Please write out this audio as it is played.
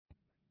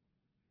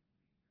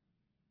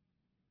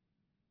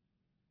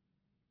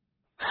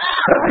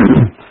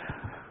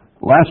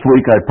Last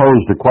week I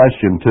posed a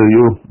question to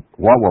you,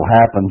 what will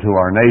happen to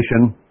our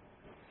nation,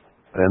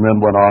 and then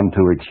went on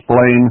to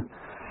explain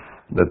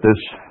that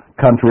this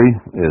country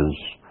is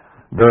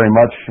very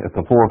much at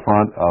the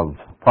forefront of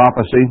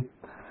prophecy,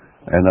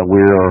 and that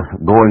we're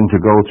going to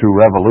go through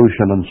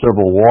revolution and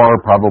civil war,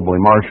 probably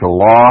martial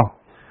law,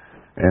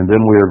 and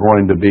then we are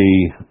going to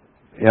be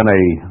in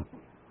a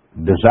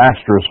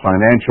disastrous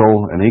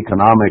financial and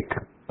economic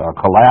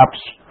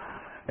collapse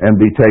and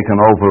be taken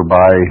over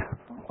by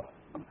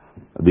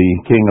the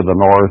king of the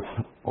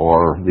north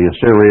or the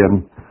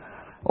Assyrian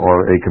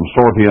or a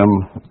consortium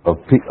of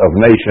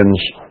nations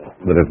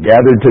that have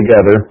gathered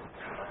together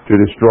to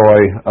destroy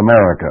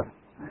America.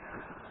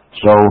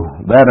 So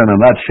that in a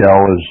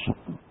nutshell is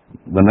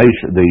the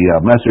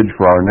message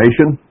for our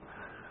nation,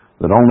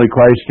 that only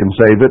Christ can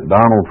save it.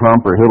 Donald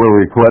Trump or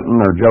Hillary Clinton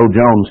or Joe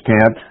Jones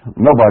can't.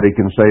 Nobody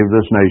can save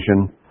this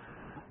nation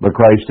but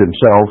Christ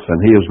himself,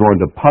 and he is going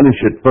to punish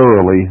it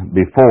thoroughly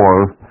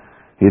before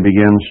he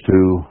begins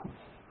to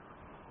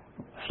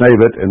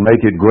save it and make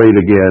it great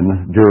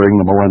again during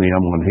the millennium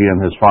when he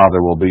and his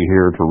Father will be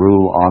here to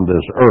rule on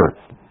this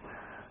earth.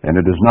 And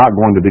it is not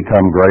going to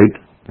become great.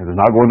 It is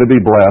not going to be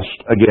blessed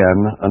again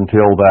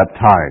until that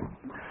time.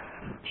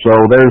 So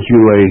there's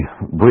you a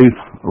brief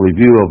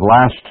review of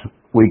last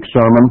week's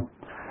sermon.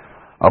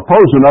 I'll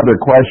pose another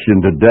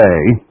question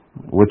today,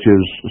 which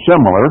is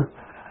similar.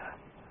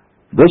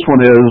 This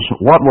one is,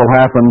 what will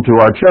happen to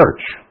our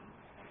church?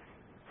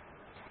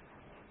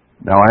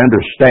 Now I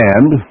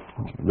understand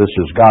this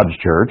is God's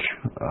church.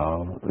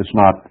 It's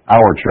not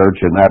our church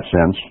in that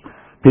sense.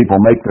 People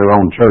make their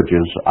own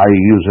churches. I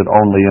use it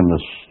only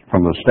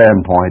from the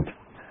standpoint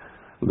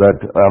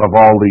that out of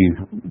all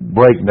the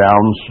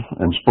breakdowns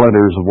and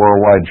splinters of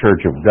Worldwide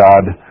Church of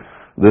God,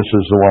 this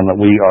is the one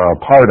that we are a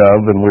part of,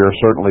 and we are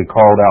certainly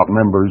called out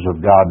members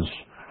of God's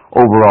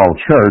overall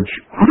church.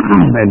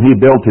 And he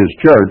built his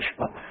church.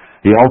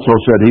 He also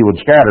said he would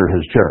scatter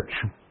his church,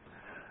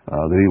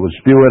 that he would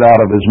spew it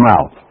out of his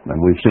mouth. And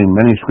we've seen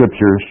many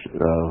scriptures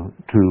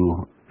to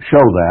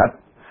show that.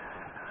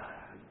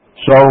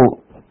 So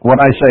when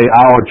I say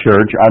our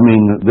church, I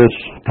mean this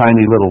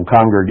tiny little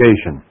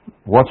congregation.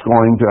 What's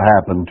going to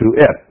happen to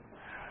it?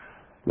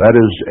 That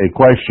is a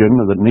question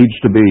that needs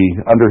to be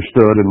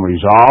understood and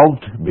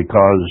resolved,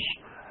 because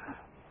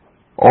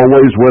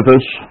always with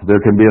us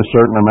there can be a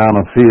certain amount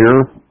of fear,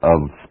 of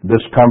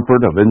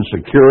discomfort, of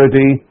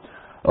insecurity,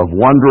 of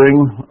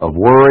wondering, of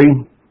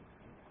worry,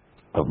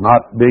 of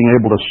not being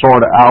able to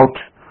sort out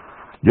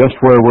just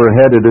where we're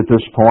headed at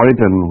this point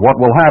and what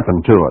will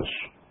happen to us.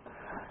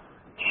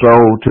 So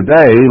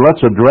today, let's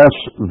address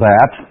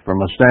that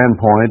from a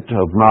standpoint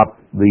of not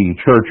the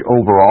church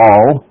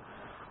overall.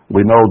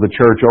 We know the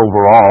church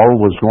overall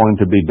was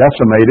going to be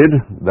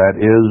decimated. That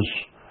is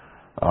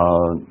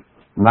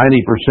 90%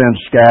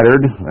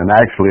 scattered, and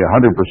actually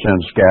 100%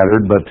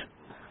 scattered, but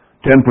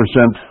 10%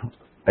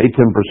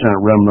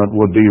 remnant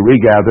would be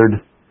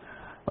regathered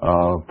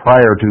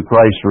prior to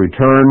Christ's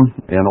return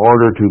in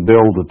order to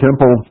build the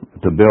temple,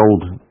 to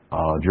build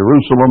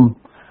Jerusalem,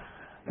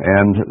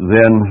 and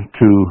then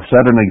to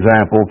set an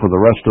example for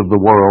the rest of the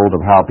world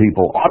of how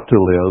people ought to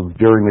live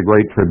during the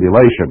Great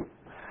Tribulation.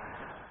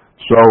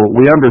 So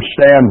we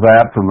understand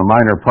that from the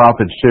Minor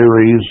Prophet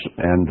series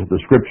and the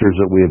scriptures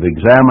that we have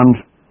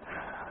examined.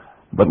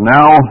 But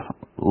now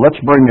let's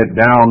bring it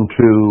down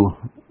to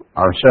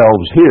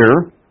ourselves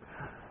here.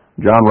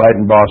 John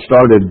Reitenbaugh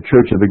started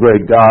Church of the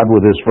Great God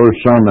with his first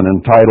sermon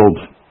entitled,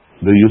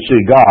 Do You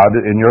See God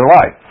in Your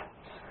Life?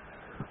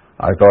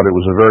 I thought it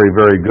was a very,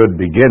 very good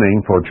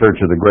beginning for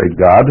Church of the Great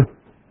God.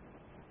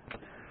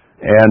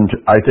 And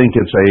I think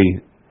it's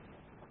a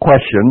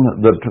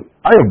question that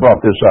I have brought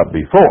this up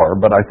before,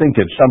 but I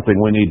think it's something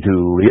we need to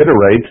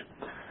reiterate,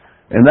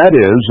 and that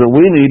is that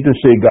we need to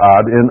see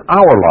God in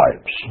our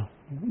lives.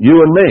 You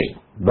and me,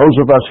 those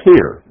of us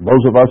here,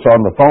 those of us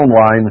on the phone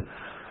line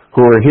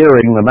who are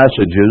hearing the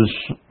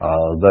messages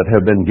that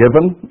have been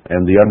given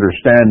and the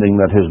understanding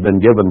that has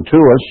been given to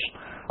us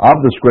of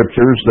the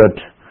scriptures that,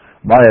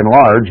 by and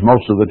large,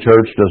 most of the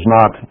church does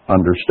not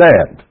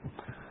understand.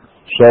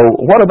 So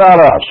what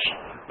about us?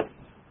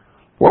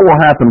 What will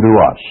happen to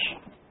us?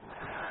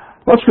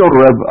 Let's go to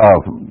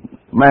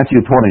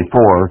Matthew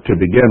 24 to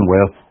begin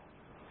with.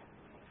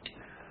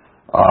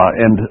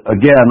 And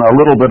again, a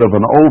little bit of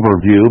an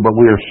overview, but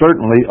we are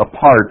certainly a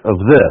part of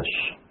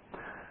this.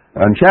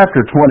 In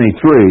chapter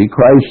 23,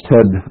 Christ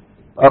had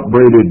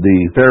upbraided the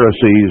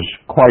Pharisees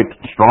quite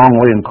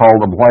strongly and called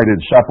them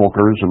whited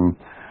sepulchres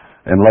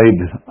and laid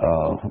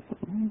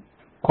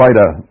quite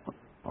a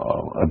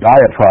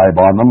diatribe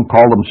on them,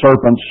 called them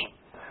serpents,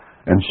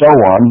 and so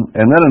on.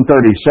 And then in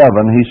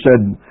 37, he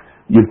said,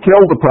 You've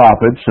killed the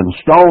prophets and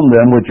stoned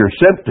them which are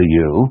sent to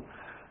you,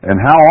 and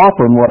how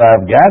often would I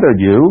have gathered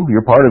you,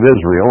 you're part of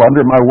Israel,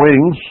 under my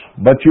wings,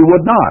 but you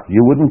would not.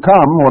 You wouldn't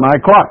come when I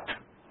clucked.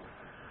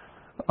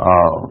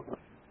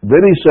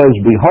 Then he says,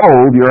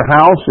 Behold, your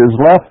house is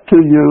left to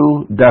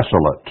you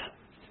desolate.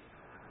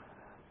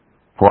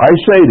 For I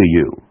say to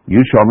you, you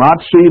shall not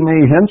see me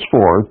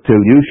henceforth till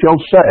you shall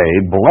say,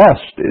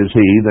 Blessed is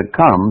he that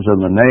comes in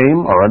the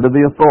name or under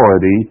the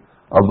authority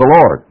of the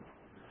Lord.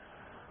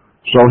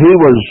 So he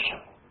was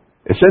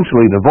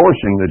essentially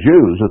divorcing the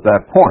Jews at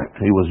that point.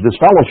 He was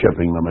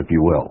disfellowshipping them, if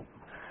you will.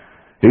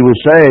 He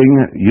was saying,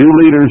 you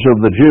leaders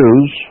of the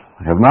Jews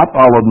have not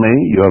followed me,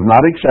 you have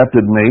not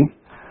accepted me,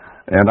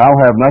 and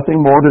I'll have nothing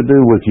more to do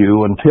with you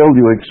until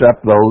you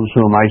accept those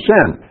whom I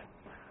send.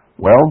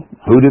 Well,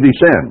 who did he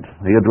send?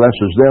 He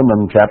addresses them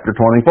in chapter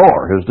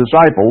 24, his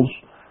disciples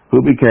who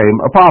became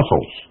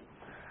apostles.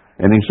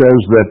 And he says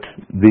that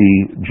the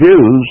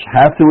Jews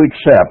have to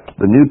accept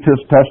the New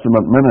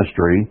Testament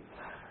ministry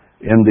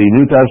in the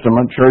New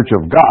Testament Church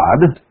of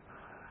God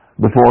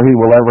before he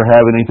will ever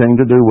have anything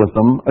to do with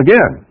them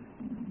again.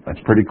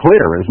 That's pretty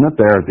clear, isn't it,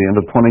 there at the end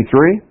of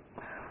 23?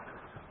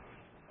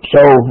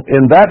 So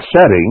in that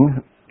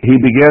setting, he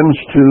begins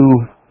to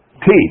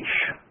teach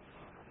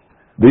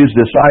these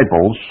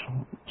disciples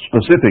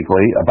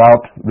specifically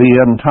about the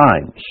end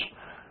times.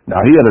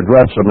 Now, he had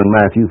addressed them in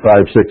Matthew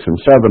 5, 6, and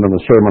 7 in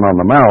the Sermon on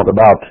the Mount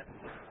about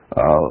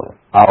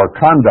our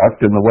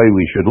conduct and the way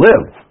we should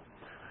live.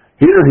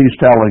 Here he's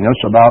telling us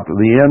about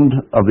the end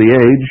of the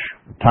age,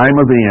 time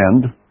of the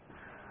end,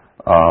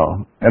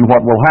 and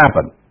what will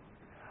happen.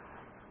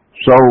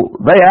 So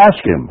they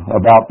asked him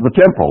about the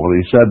temple, and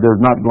he said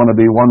there's not going to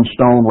be one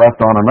stone left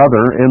on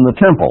another in the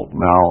temple.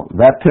 Now,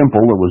 that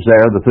temple that was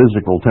there, the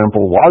physical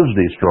temple, was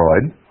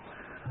destroyed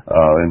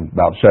in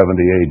about 70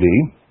 A.D.,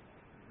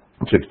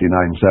 69,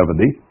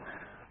 70,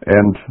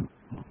 and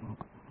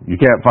you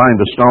can't find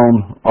a stone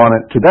on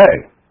it today.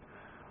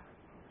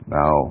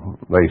 Now,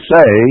 they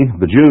say,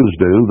 the Jews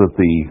do, that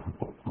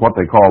what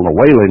they call the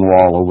Wailing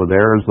Wall over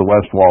there is the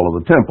west wall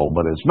of the temple,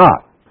 but it's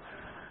not.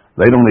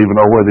 They don't even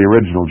know where the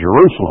original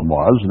Jerusalem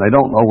was, and they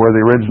don't know where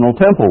the original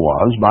temple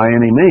was by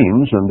any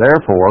means, and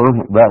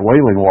therefore that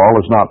Wailing Wall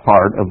is not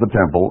part of the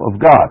temple of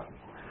God.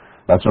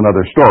 That's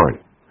another story.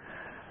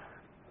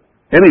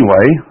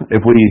 Anyway,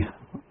 if we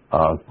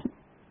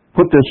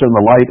put this in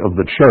the light of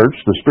the church,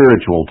 the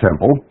spiritual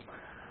temple,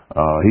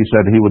 he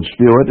said he would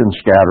spew it and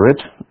scatter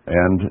it,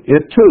 and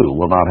it too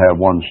will not have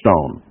one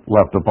stone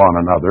left upon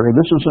another, and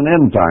this is an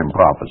end-time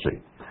prophecy.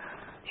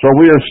 So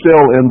we are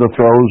still in the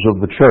throes of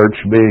the church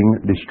being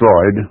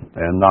destroyed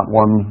and not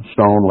one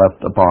stone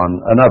left upon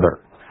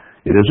another.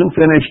 It isn't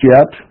finished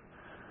yet.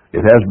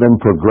 It has been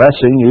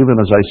progressing, even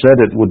as I said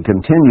it would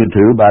continue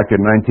to back in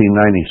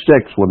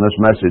 1996 when this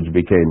message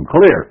became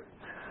clear.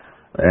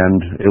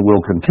 And it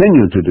will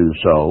continue to do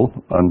so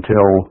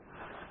until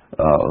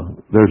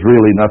there's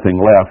really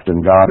nothing left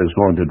and God is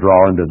going to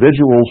draw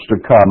individuals to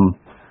come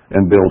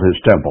and build his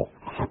temple.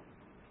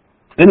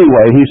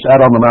 Anyway, he sat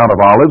on the Mount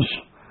of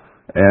Olives,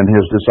 and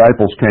his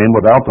disciples came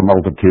without the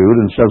multitude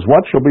and says, what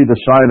shall be the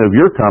sign of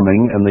your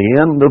coming and the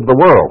end of the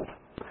world?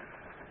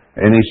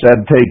 And he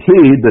said, take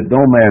heed that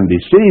no man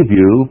deceive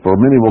you, for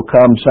many will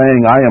come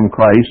saying, I am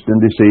Christ,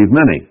 and deceive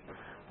many.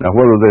 Now,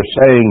 whether they're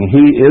saying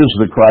he is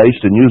the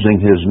Christ and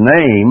using his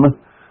name,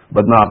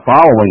 but not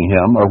following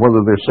him, or whether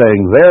they're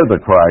saying they're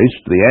the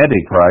Christ, the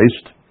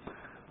Antichrist,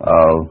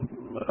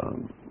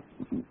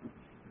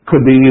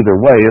 could be either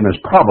way, and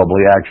is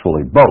probably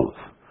actually both.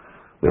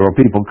 There were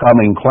people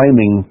coming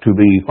claiming to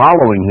be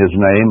following his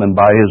name and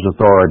by his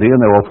authority,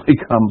 and there will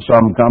become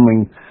some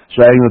coming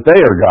saying that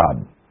they are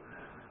God.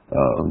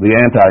 The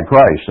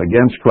Antichrist,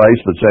 against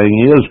Christ, but saying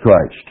he is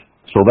Christ.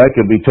 So that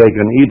could be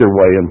taken either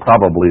way and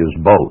probably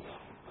as both.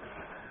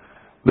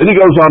 Then he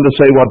goes on to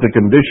say what the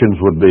conditions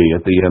would be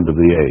at the end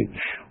of the age.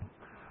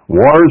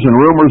 Wars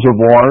and rumors of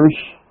wars,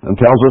 and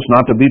tells us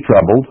not to be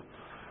troubled.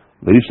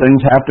 These things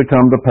have to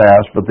come to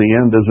pass, but the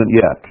end isn't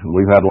yet.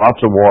 We've had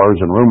lots of wars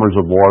and rumors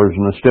of wars,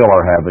 and still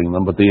are having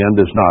them, but the end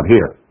is not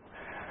here.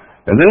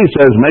 And then he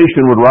says,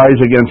 nation would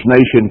rise against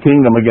nation,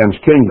 kingdom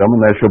against kingdom,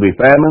 and there shall be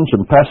famines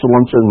and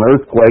pestilences and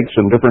earthquakes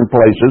in different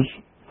places.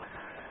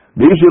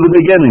 These are the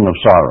beginning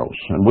of sorrows.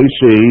 And we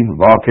see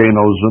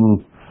volcanoes and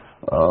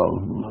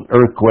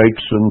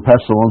earthquakes and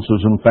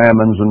pestilences and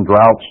famines and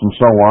droughts and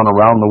so on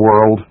around the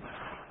world,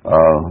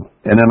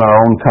 and in our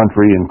own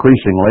country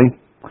increasingly,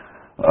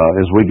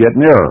 as we get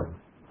nearer.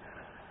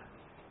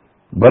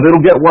 But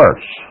it'll get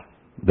worse.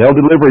 They'll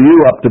deliver you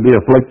up to be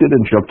afflicted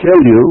and shall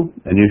kill you,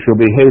 and you shall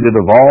be hated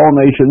of all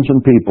nations and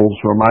peoples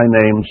for my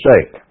name's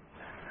sake.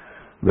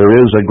 There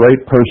is a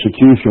great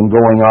persecution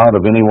going on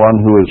of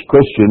anyone who is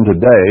Christian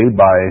today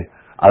by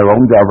our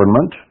own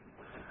government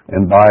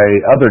and by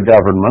other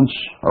governments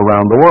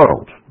around the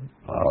world,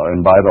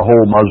 and by the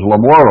whole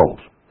Muslim world.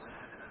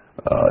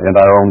 And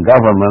our own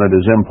government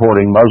is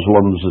importing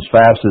Muslims as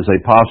fast as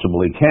they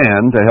possibly can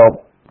to help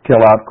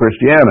kill out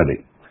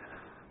Christianity.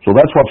 So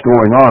that's what's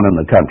going on in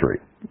the country.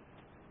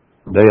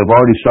 They have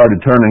already started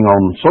turning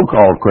on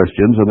so-called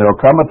Christians, and there will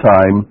come a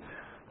time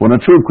when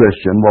a true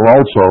Christian will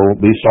also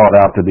be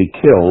sought out to be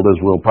killed, as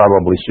we'll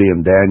probably see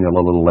in Daniel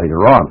a little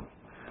later on.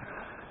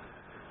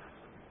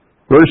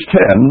 Verse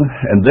 10,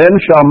 and then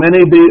shall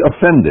many be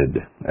offended,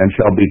 and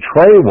shall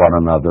betray one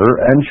another,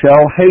 and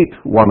shall hate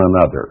one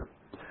another.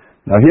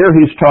 Now here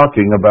he's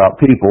talking about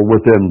people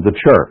within the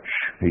church.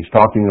 He's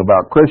talking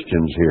about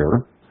Christians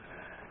here,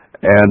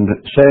 and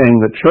saying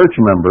that church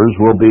members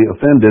will be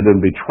offended and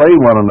betray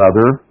one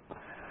another.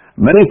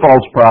 Many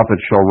false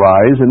prophets shall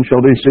rise and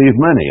shall deceive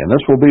many, and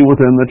this will be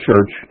within the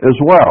church as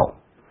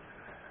well.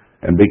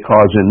 And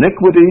because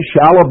iniquity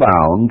shall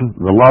abound,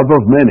 the love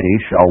of many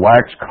shall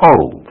wax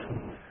cold.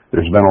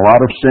 There's been a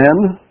lot of sin,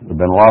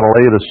 there's been a lot of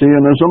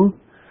Laodiceanism,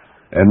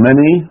 and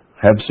many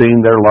have seen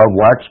their love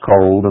wax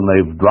cold, and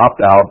they've dropped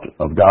out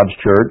of God's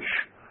church.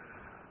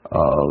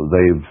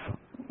 They've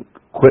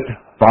quit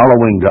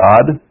following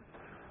God.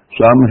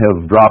 Some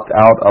have dropped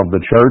out of the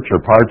church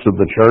or parts of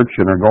the church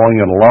and are going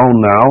it alone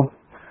now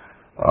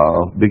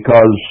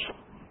because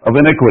of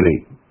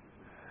iniquity.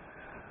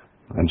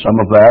 And some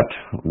of that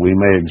we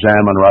may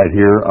examine right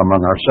here among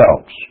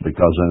ourselves,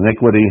 because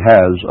iniquity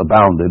has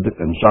abounded,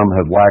 and some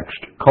have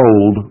waxed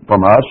cold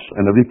from us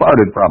and have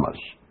departed from us.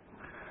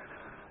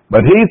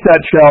 But he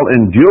that shall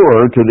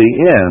endure to the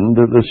end,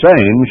 the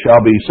same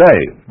shall be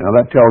saved. Now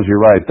that tells you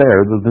right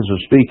there that this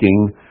is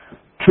speaking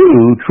to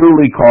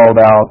truly called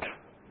out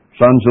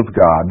sons of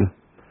God,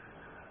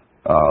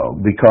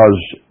 because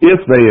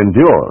if they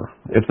endure,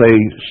 if they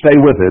stay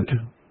with it,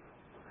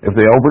 if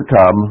they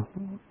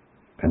overcome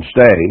and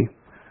stay,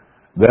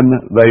 then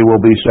they will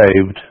be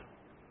saved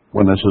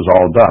when this is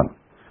all done.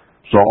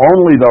 So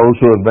only those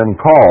who have been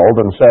called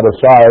and set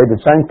aside and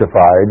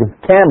sanctified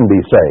can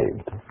be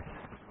saved,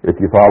 if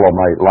you follow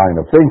my line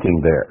of thinking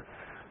there.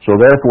 So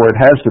therefore it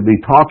has to be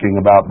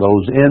talking about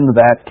those in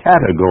that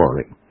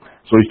category.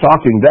 So he's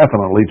talking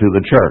definitely to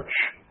the church.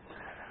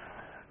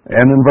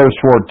 And in verse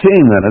 14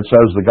 then it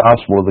says, the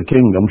gospel of the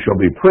kingdom shall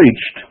be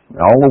preached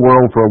all the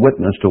world for a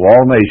witness to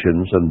all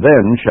nations, and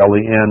then shall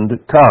the end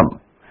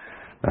come.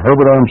 Now,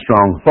 Herbert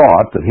Armstrong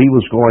thought that he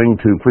was going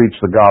to preach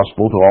the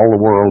gospel to all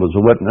the world as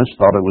a witness,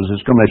 thought it was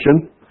his commission,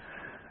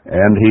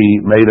 and he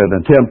made an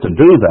attempt to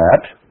do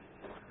that.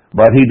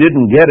 But he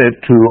didn't get it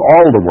to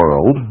all the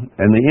world,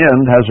 and the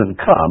end hasn't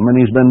come, and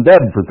he's been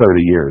dead for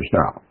 30 years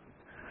now.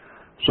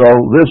 So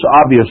this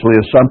obviously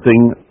is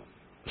something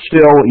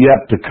still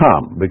yet to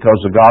come,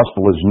 because the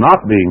gospel is not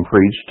being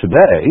preached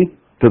today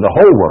to the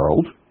whole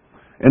world,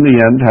 and the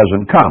end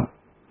hasn't come.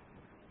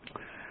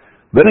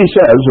 Then he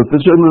says that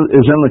this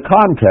is in the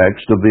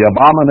context of the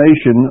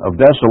abomination of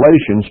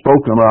desolation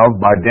spoken of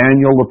by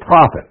Daniel the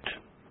prophet,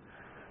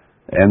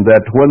 and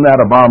that when that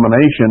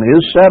abomination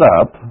is set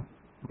up,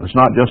 it's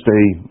not just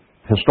a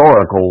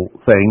historical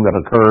thing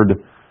that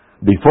occurred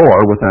before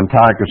with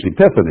Antiochus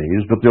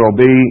Epiphanes, but there will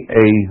be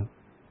a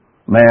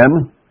man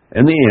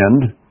in the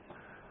end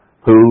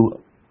who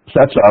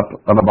sets up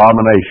an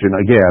abomination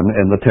again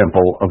in the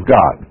temple of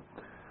God.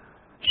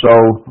 So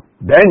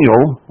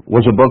Daniel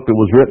was a book that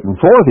was written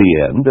for the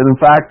end, and in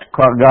fact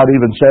God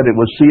even said it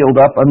was sealed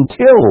up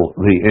until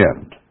the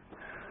end.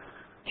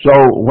 So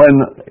when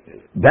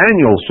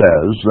Daniel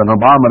says an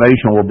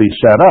abomination will be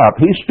set up,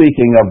 he's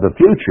speaking of the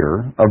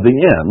future, of the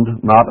end,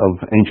 not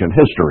of ancient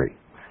history.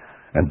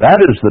 And that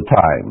is the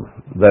time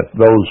that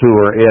those who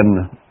are in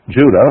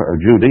Judah or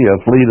Judea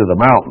flee to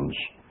the mountains.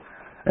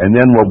 And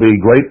then will be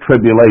great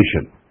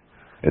tribulation.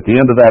 At the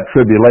end of that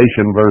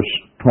tribulation, verse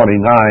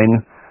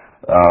 29,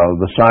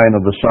 the sign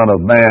of the Son of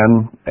Man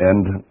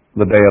and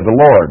the day of the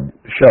Lord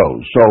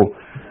shows. So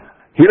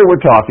here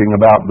we're talking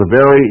about the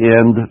very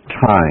end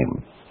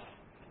time.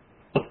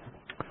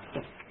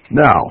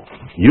 Now,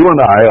 you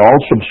and I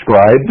all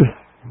subscribed,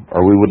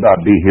 or we would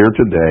not be here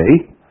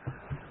today,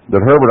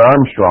 that Herbert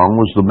Armstrong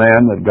was the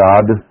man that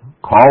God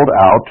called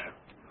out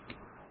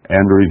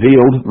and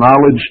revealed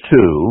knowledge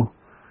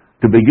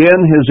to begin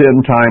his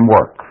end time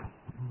work.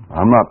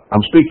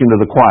 I'm speaking to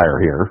the choir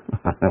here.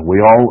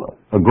 We all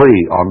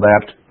agree on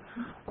that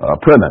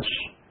premise,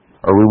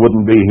 or we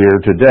wouldn't be here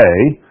today,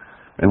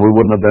 and we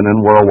wouldn't have been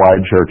in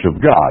Worldwide Church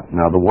of God.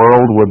 Now, the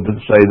world would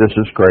say this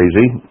is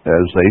crazy,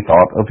 as they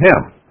thought of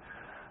him.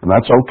 And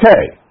that's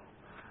okay,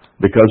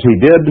 because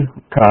he did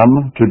come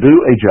to do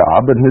a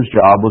job, and his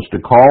job was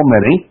to call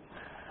many,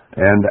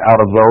 and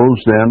out of those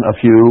then a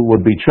few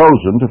would be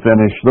chosen to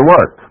finish the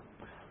work.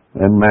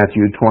 In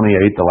Matthew 28,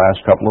 the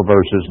last couple of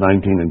verses,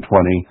 19 and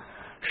 20,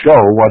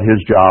 show what his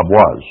job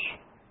was,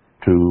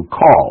 to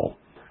call.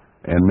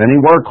 And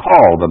many were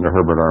called under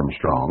Herbert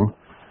Armstrong.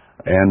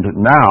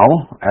 And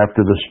now,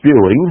 after the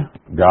spewing,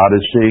 God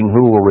is seeing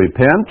who will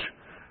repent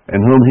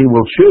and whom he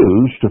will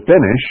choose to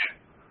finish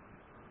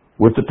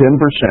with the 10%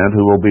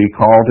 who will be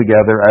called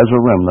together as a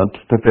remnant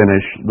to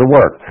finish the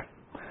work.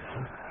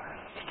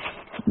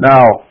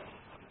 Now,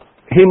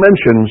 he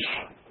mentions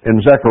in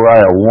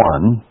Zechariah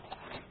 1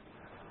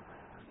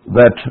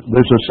 that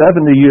there's a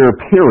 70-year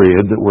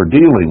period that we're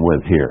dealing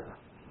with here.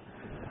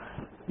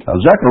 Now,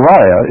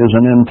 Zechariah is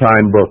an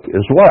end-time book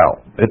as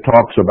well. It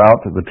talks about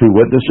the two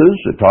witnesses.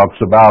 It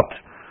talks about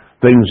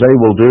things they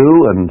will do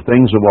and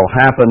things that will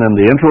happen in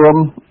the interim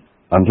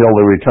until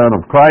the return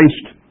of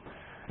Christ.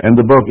 And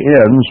the book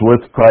ends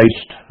with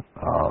Christ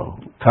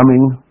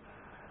coming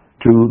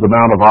to the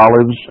Mount of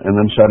Olives and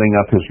then setting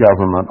up his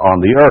government on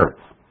the earth.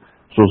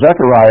 So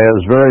Zechariah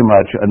is very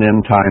much an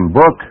end-time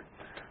book,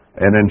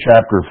 And in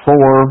chapter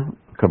 4,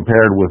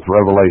 compared with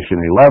Revelation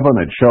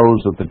 11, it shows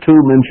that the two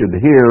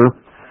mentioned here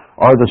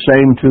are the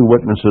same two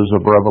witnesses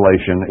of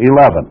Revelation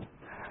 11.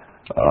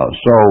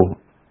 So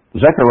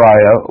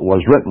Zechariah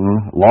was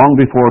written long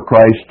before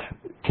Christ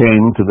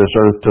came to this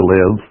earth to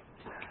live,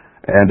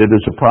 and it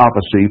is a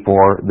prophecy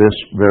for this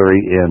very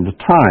end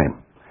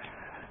time.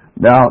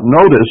 Now,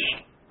 notice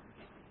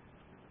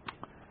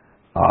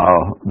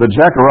that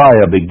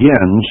Zechariah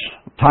begins,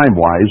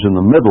 time-wise, in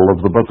the middle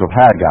of the book of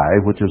Haggai,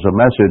 which is a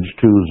message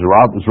to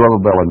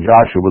Zerubbabel and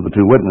Joshua, the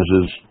two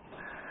witnesses,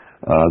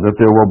 that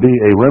there will be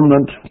a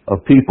remnant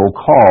of people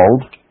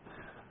called,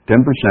 10%,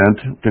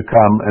 to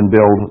come and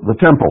build the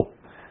temple.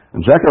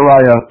 And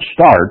Zechariah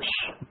starts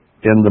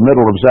in the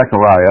middle of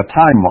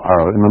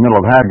in the middle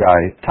of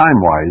Haggai,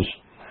 time-wise,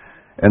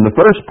 and the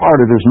first part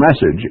of his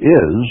message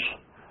is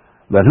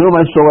that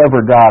whomsoever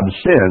God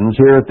sends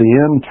here at the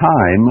end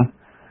time,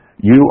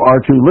 you are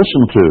to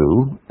listen to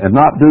and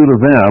not do to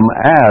them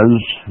as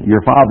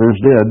your fathers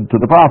did to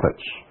the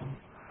prophets.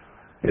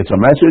 It's a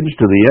message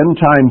to the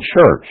end-time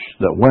church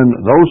that when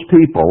those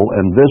people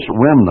and this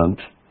remnant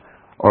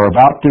are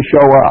about to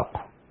show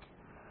up,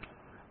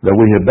 that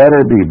we had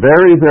better be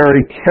very,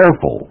 very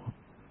careful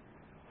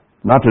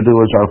not to do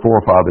as our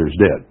forefathers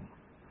did,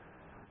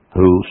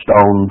 who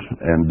stoned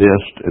and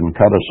dissed and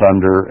cut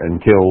asunder and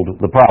killed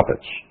the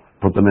prophets,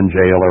 put them in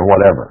jail or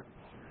whatever.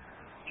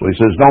 So he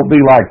says, don't be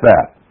like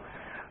that.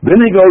 Then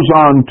he goes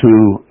on to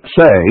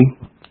say,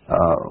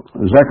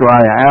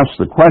 Zechariah asks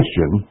the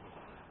question,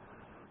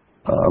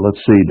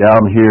 let's see,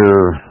 down here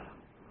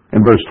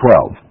in verse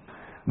 12.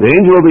 The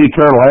angel of the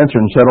eternal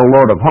answered and said, O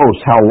Lord of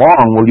hosts, how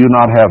long will you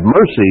not have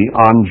mercy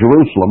on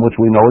Jerusalem, which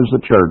we know is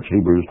the church,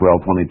 Hebrews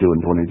 12:22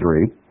 and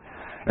 23,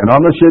 and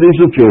on the cities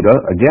of Judah,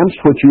 against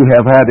which you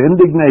have had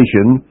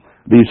indignation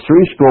these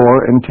 70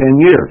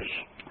 years?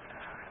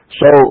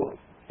 So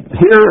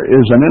here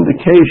is an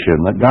indication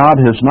that God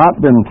has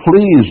not been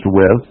pleased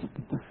with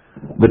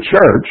the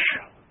church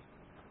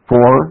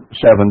for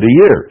 70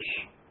 years.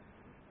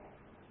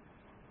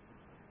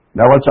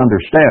 Now let's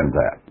understand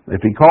that.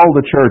 If he called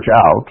the church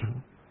out,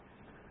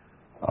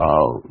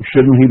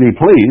 shouldn't he be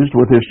pleased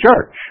with his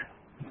church?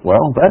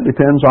 Well, that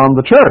depends on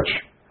the church.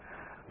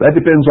 That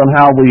depends on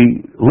how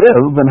we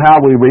live and how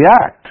we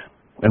react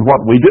and what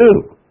we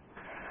do.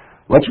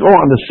 Let's go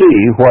on to see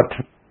what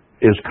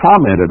is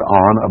commented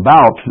on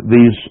about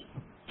these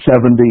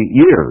 70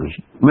 years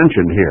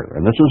mentioned here.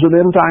 And this is an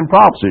end-time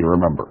prophecy,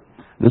 remember.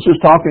 This is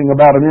talking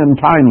about an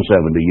end-time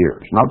 70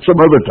 years, not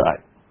some other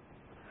time.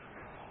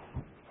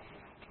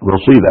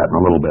 We'll see that in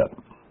a little bit.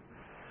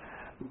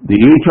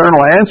 The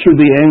eternal answered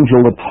the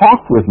angel that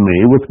talked with me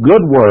with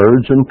good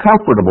words and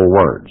comfortable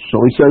words. So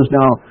he says,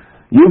 now,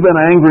 you've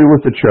been angry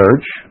with the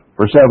church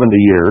for 70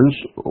 years.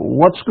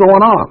 What's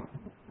going on?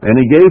 And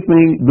he gave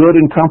me good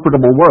and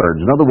comfortable words.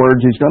 In other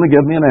words, he's going to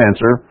give me an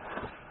answer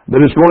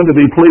that is going to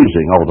be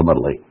pleasing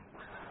ultimately.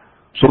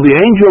 So the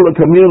angel that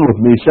communed with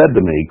me said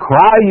to me,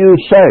 cry you,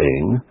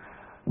 saying,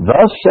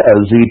 thus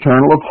says the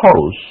eternal of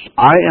hosts,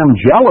 I am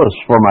jealous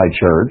for my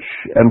church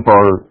and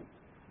for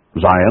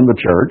Zion, the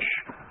church,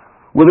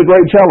 with a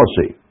great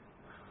jealousy.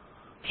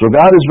 So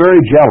God is very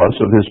jealous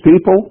of his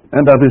people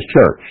and of his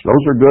church.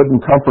 Those are good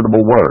and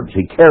comfortable words.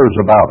 He cares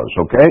about us,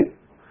 okay?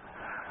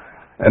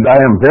 And I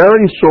am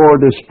very sore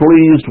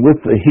displeased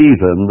with the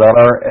heathen that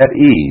are at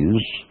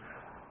ease,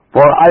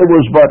 for I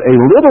was but a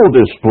little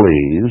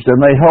displeased, and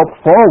they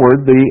helped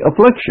forward the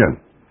affliction.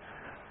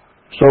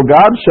 So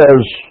God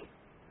says,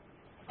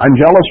 I'm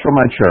jealous for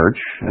my church,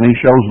 and he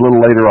shows a little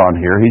later on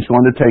here, he's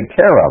going to take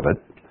care of it.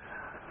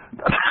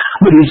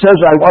 But he says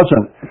I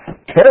wasn't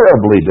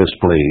terribly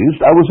displeased,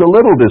 I was a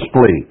little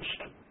displeased.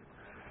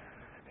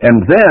 And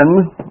then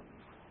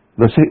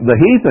the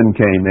heathen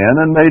came in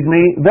and made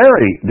me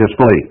very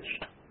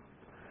displeased.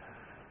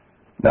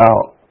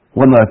 Now,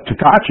 when the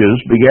Tkaches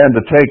began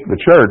to take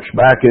the church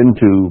back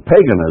into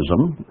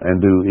paganism and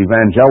to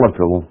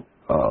evangelical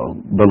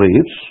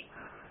beliefs,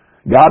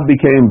 God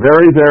became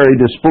very, very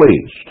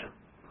displeased.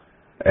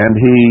 And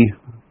he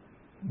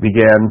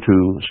began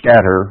to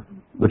scatter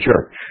the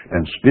church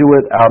and spew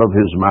it out of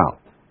his mouth.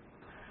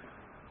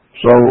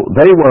 So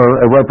they were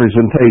a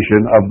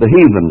representation of the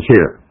heathens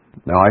here.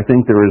 Now I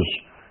think there is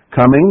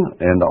coming,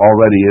 and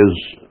already is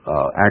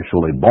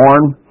actually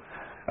born,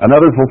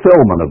 another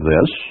fulfillment of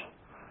this,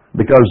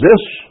 because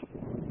this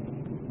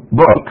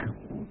book,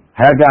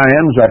 Haggai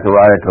and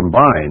Zechariah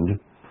combined,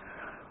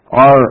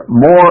 are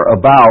more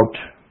about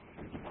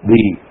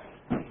the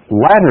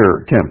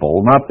latter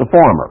temple, not the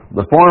former.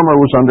 The former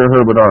was under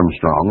Herbert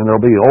Armstrong, and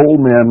there'll be old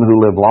men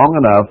who live long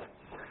enough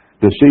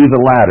to see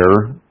the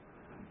latter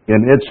in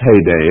its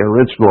heyday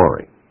or its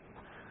glory.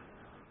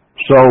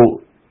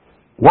 So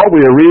what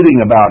we are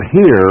reading about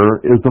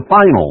here is the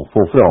final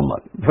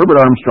fulfillment. Herbert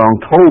Armstrong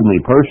told me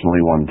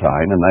personally one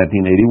time in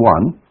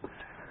 1981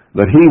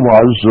 that he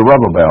was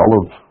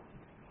Zerubbabel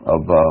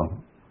of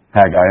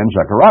Haggai and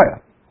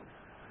Zechariah.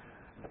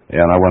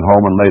 And I went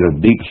home and made a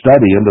deep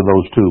study into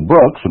those two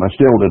books, and I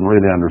still didn't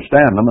really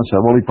understand them. I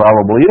said, well, he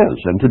probably is.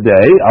 And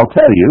today, I'll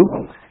tell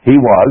you, he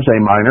was a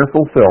minor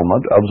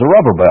fulfillment of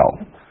Zerubbabel.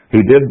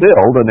 He did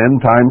build an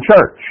end-time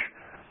church.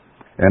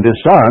 And his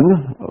son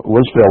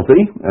was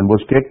filthy and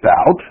was kicked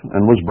out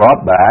and was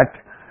brought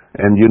back,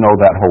 and you know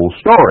that whole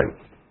story.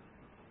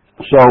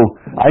 So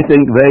I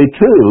think they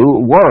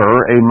too were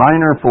a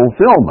minor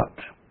fulfillment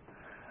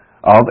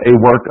of a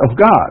work of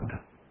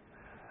God.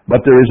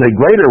 But there is a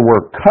greater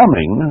work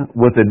coming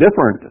with a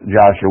different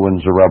Joshua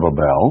and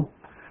Zerubbabel,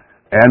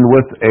 and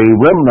with a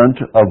remnant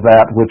of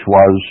that which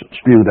was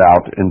spewed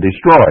out and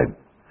destroyed.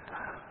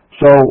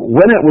 So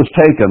when it was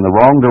taken the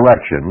wrong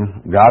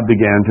direction, God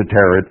began to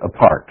tear it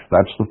apart.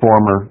 That's the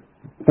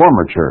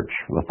former church,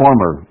 the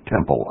former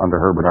temple under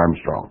Herbert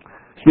Armstrong.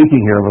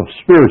 Speaking here of a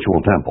spiritual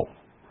temple.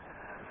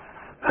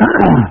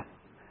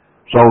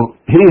 So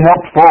he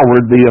helped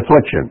forward the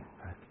affliction.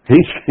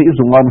 He's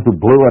the one who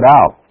blew it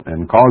out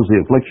and caused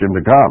the affliction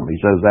to come. He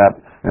says that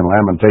in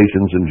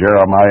Lamentations and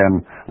Jeremiah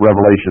and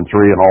Revelation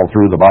 3 and all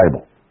through the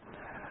Bible.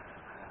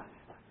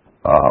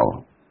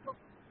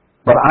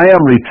 But I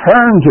am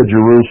returned to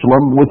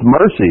Jerusalem with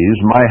mercies.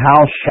 My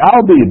house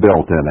shall be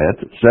built in it,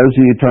 says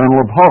the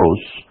Eternal of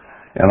hosts,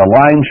 and a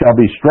line shall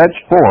be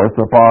stretched forth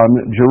upon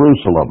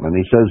Jerusalem. And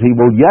he says he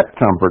will yet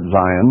comfort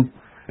Zion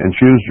and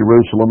choose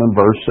Jerusalem in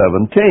verse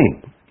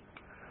 17.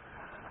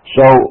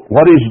 So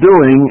what he's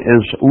doing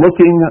is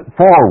looking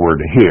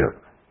forward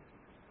here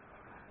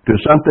to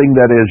something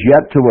that is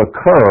yet to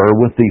occur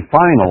with the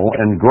final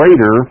and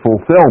greater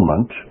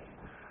fulfillment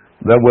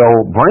that will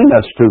bring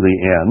us to the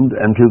end,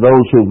 and to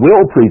those who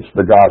will preach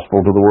the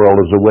gospel to the world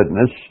as a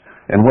witness,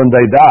 and when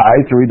they die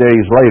 3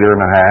 days later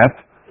and a half,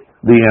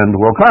 the end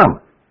will come.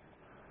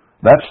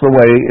 That's the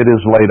way it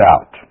is laid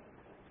out.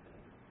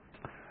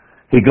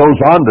 He goes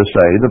on to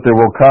say that there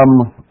will come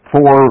 4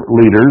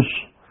 leaders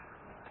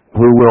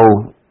who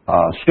will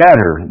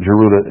scatter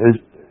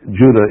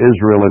Judah,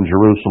 Israel, and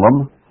Jerusalem.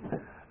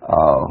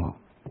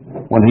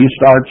 When he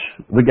starts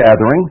the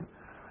gathering,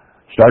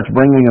 starts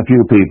bringing a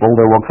few people,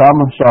 there will come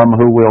some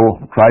who will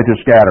try to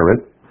scatter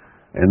it,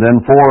 and then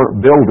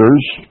 4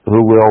 builders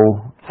who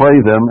will fray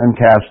them and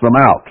cast them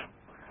out.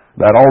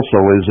 That also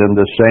is in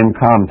the same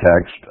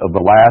context of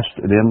the last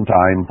and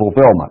end-time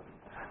fulfillment.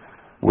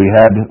 We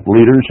had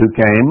leaders who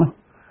came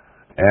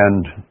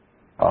and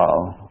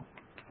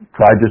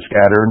tried to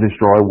scatter and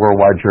destroy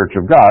Worldwide Church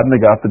of God, and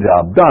they got the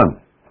job done.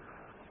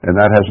 And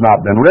that has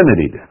not been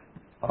remedied.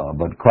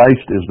 But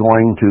Christ is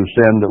going to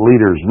send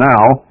leaders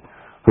now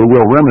who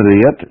will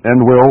remedy it and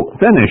will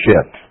finish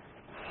it.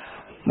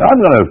 Now,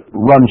 I'm going to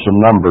run some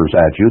numbers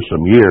at you,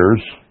 some years,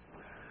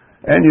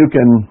 and you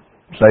can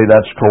say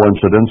that's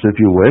coincidence if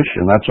you wish,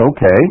 and that's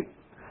okay,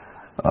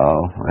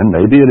 and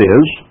maybe it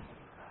is,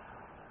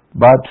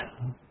 but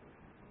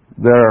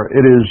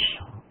it is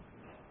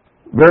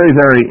very,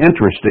 very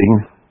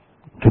interesting,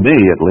 to me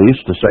at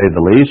least, to say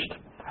the least,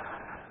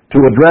 to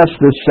address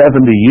this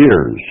 70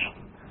 years,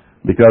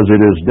 because it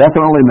is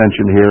definitely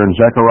mentioned here in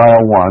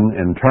Zechariah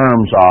 1 in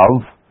terms of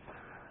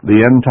the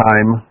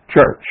end-time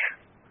church.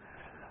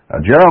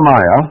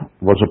 Jeremiah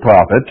was a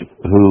prophet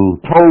who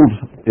told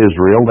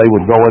Israel they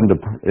would go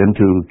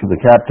into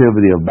the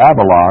captivity of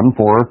Babylon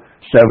for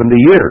 70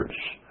 years,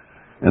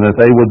 and that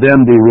they would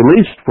then be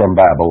released from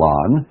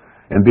Babylon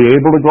and be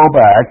able to go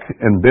back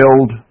and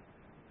build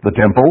the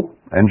temple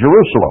and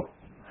Jerusalem.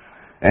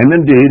 And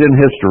indeed, in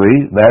history,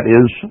 that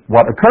is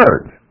what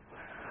occurred.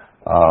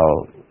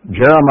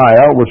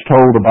 Jeremiah was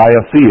told to buy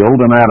a field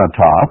in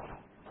Anathoth,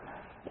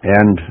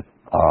 and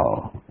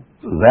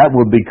that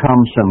would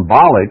become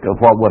symbolic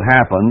of what would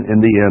happen in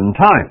the end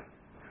time.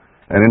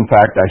 And in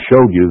fact, I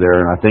showed you there,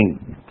 and I think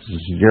this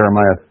is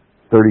Jeremiah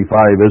 35,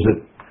 is it?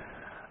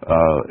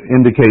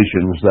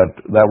 Indications that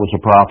that was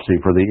a prophecy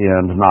for the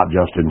end, not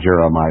just in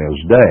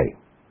Jeremiah's day.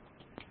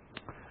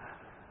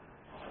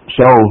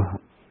 So,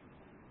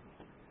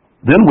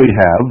 then we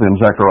have, in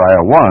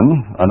Zechariah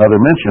 1, another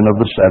mention of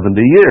the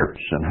 70 years,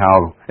 and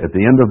how at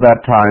the end of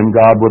that time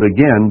God would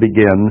again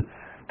begin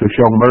to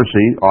show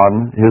mercy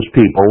on His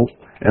people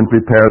and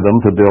prepare them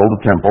to build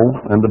a temple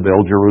and to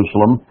build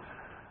Jerusalem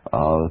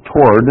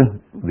toward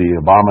the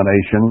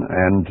abomination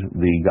and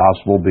the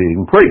gospel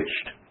being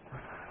preached,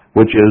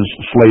 which is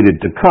slated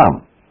to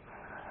come.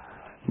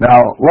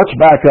 Now, let's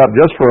back up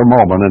just for a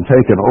moment and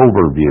take an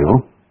overview.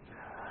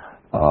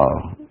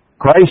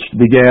 Christ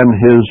began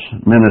His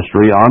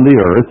ministry on the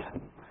earth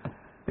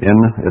in,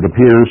 it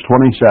appears,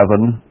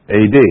 27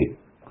 AD,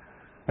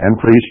 and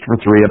preached for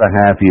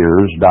 3.5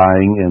 years,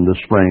 dying in the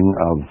spring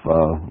of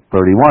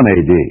 31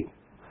 AD.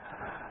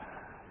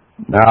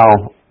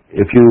 Now,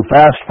 if you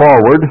fast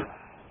forward,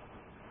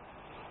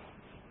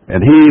 and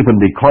He even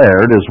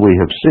declared, as we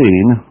have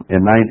seen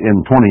in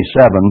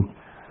 27,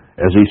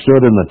 as He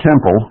stood in the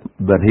temple,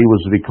 that He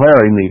was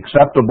declaring the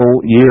acceptable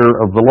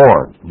year of the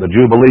Lord, the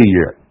Jubilee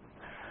year,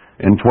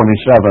 in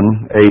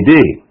 27 AD.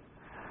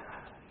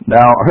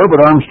 Now,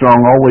 Herbert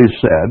Armstrong always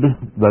said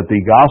that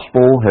the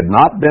gospel had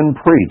not been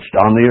preached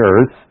on the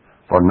earth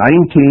for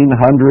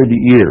 1900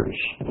 years,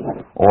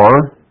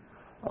 or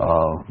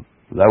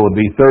That would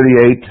be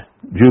 38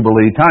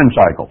 Jubilee time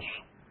cycles.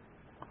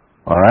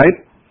 All right?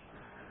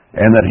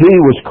 And that he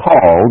was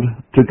called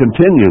to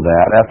continue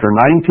that after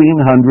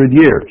 1900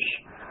 years.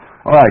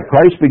 All right,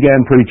 Christ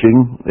began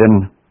preaching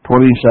in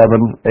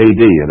 27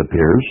 AD, it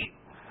appears.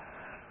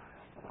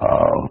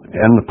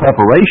 And the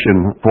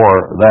preparation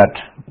for that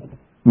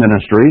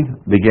ministry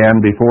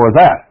began before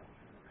that.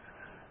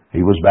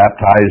 He was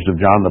baptized of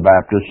John the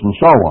Baptist and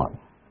so on.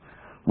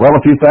 Well,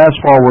 if you fast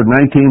forward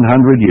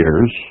 1900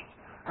 years,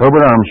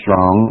 Herbert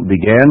Armstrong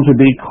began to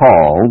be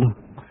called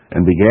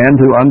and began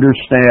to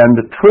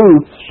understand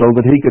truth so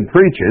that he could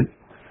preach it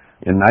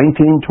in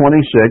 1926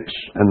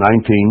 and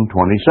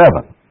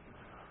 1927.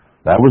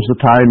 That was the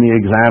time he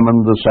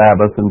examined the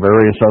Sabbath and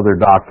various other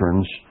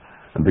doctrines,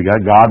 and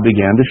God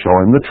began to show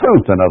him the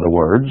truth, in other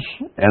words,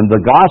 and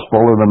the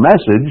gospel or the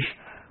message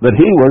that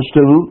he was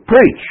to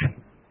preach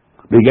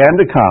began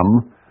to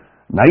come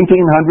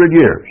 1900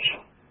 years,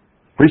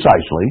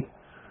 precisely,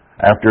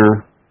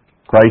 after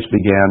Christ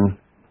began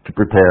to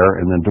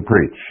prepare and then to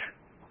preach.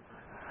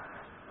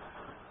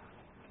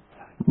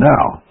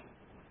 Now,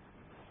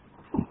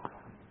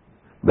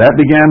 that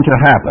began to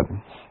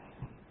happen.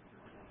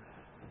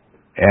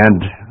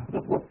 And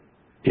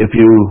if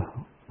you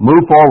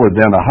move forward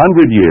then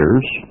 100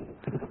 years,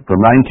 from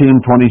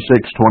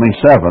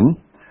 1926-27,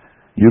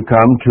 you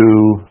come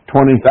to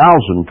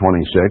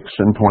 20,026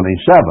 and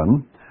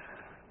 27,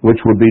 which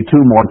would be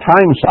two more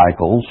time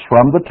cycles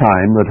from the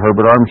time that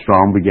Herbert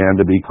Armstrong began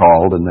to be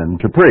called and then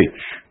to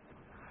preach.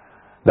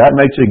 That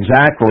makes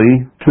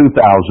exactly 2,000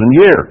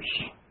 years.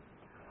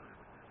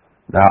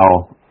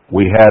 Now,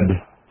 we had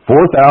 4,000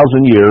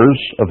 years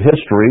of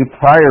history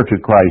prior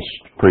to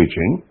Christ's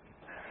preaching.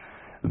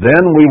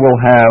 Then we will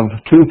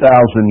have 2,000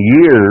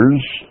 years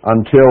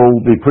until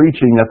the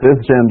preaching at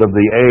this end of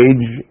the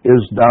age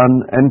is done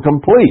and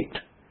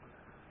complete.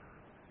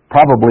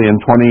 Probably in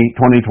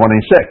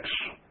 2026,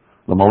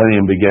 the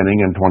millennium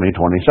beginning in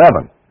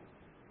 2027,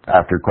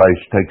 after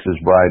Christ takes his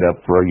bride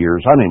up for a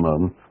year's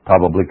honeymoon,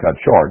 probably cut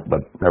short,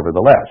 but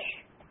nevertheless.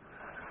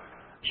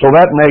 So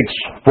that makes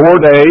 4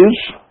 days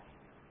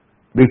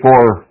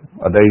before,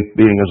 a day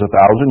being as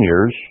 1,000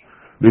 years,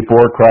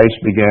 before Christ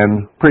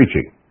began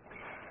preaching.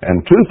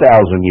 And 2,000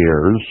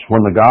 years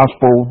when the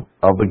gospel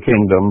of the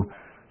kingdom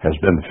has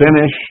been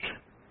finished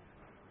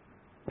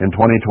in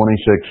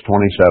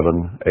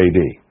 2026-27 AD.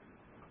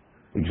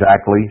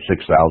 Exactly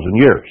 6,000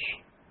 years,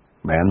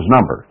 man's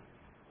number.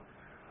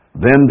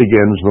 Then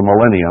begins the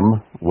millennium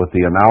with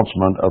the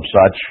announcement of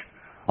such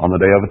on the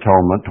Day of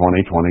Atonement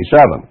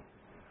 2027.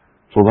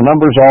 So the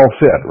numbers all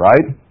fit,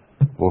 right,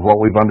 with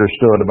what we've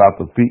understood about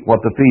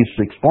what the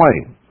feasts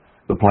explain,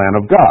 the plan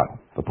of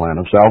God, the plan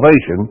of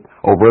salvation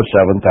over a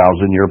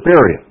 7,000-year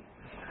period.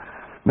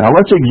 Now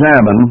let's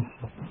examine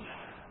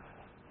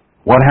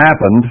what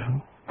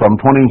happened from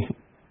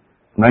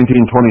 1926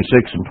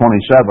 and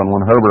 27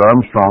 when Herbert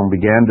Armstrong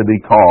began to be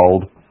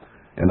called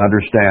and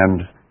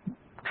understand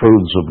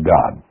truths of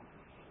God.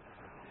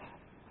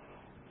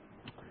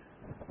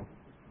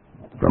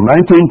 From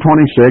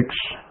 1926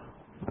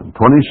 and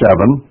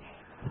 27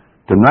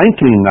 to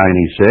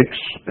 1996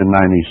 and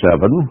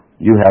 97,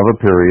 you have a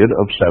period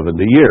of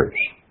 70 years.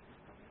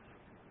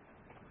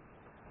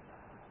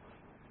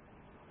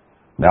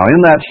 Now, in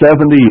that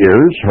 70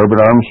 years,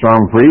 Herbert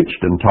Armstrong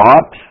preached and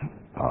taught.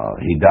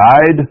 He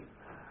died.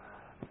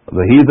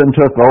 The heathen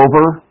took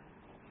over.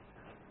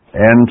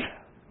 And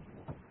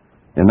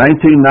in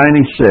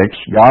 1996,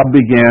 God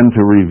began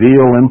to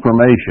reveal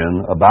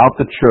information about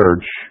the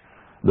church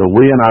that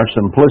we in our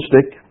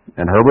simplistic,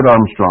 and Herbert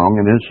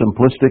Armstrong in his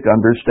simplistic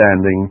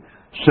understanding,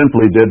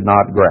 simply did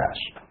not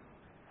grasp.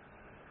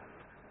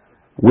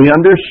 We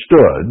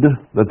understood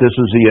that this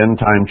is the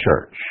end-time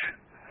church.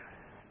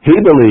 He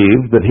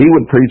believed that he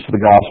would preach the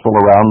gospel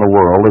around the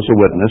world as a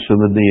witness and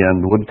that the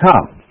end would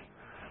come.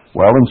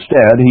 Well,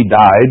 instead, he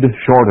died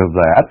short of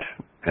that,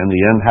 and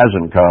the end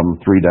hasn't come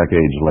 3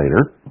 decades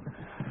later.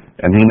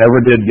 And he never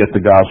did get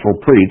the gospel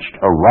preached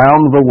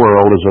around the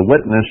world as a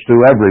witness to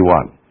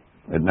everyone.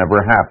 It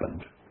never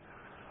happened.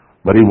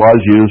 But he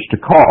was used to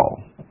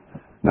call.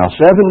 Now,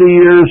 70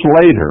 years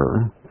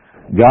later,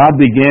 God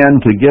began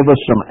to give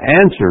us some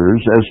answers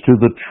as to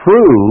the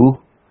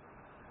true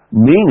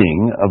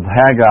meaning of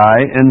Haggai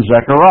and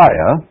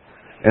Zechariah,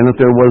 and that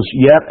there was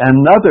yet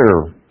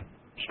another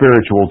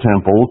spiritual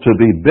temple to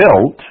be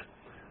built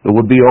that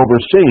would be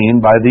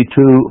overseen by the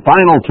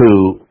final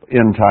two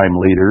end-time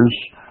leaders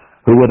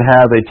who would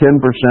have a 10%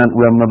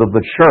 remnant of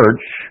the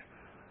church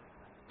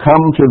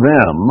come to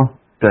them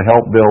to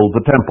help build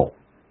the temple.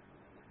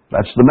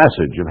 That's the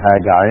message of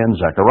Haggai and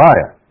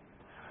Zechariah.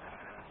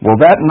 Well,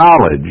 that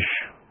knowledge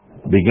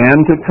began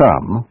to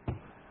come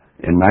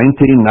in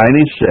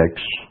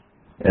 1996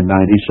 and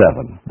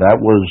 97. That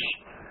was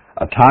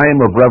a time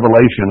of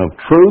revelation of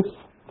truth,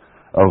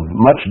 of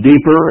much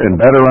deeper and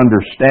better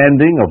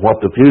understanding of what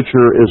the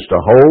future is to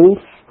hold,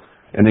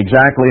 and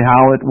exactly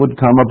how it would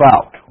come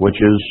about, which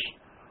is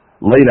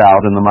laid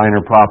out in the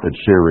Minor Prophets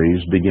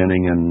series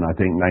beginning in, I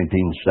think,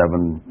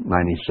 97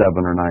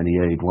 or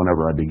 98,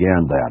 whenever I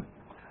began that.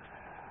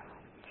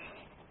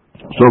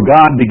 So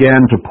God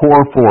began to pour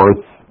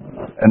forth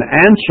an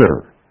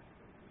answer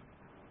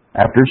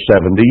after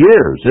 70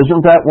 years.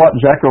 Isn't that what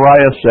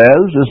Zechariah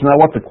says? Isn't that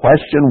what the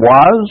question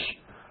was?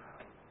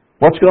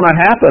 What's going to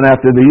happen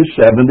after these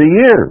 70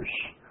 years?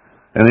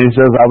 And he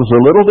says, I was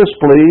a little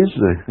displeased.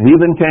 The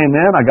heathen came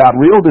in. I got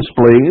real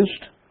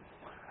displeased.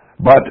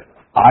 But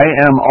I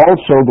am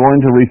also going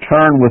to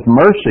return with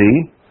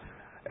mercy,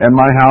 and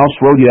my house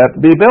will yet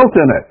be built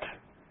in it.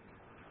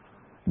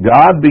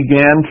 God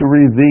began to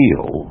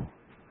reveal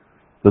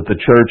that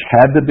the church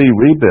had to be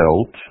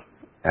rebuilt,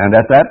 and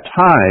at that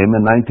time,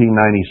 in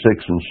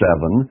 1996 and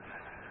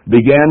 7,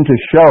 began to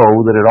show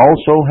that it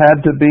also had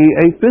to be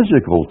a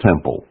physical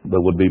temple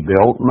that would be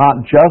built,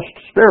 not just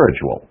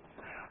spiritual.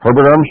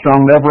 Herbert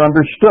Armstrong never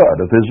understood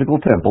a physical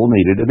temple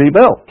needed to be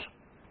built.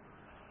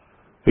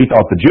 He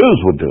thought the Jews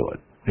would do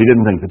it. He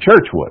didn't think the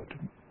church would.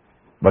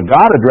 But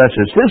God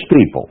addresses His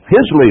people,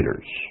 His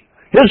leaders,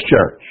 His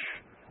church,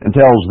 and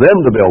tells them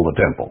to build a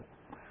temple.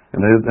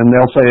 And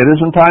they'll say, it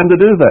isn't time to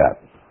do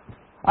that.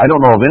 I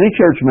don't know of any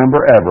church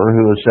member ever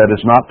who has said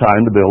it's not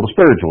time to build a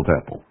spiritual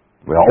temple.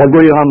 We all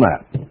agree on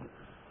that.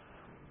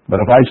 But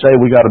if I say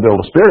we got to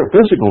build a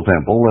physical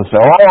temple, they'll say,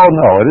 oh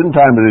no, it isn't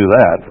time to do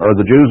that, or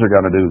the Jews are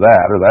going to do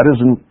that, or that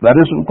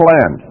isn't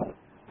planned.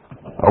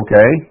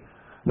 Okay,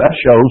 that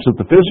shows that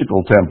the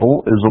physical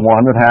temple is the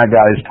one that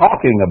Haggai is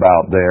talking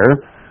about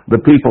there. The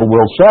people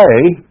will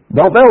say,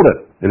 don't build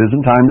it. It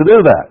isn't time to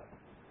do that.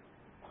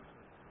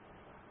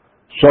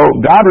 So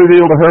God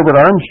revealed to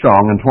Herbert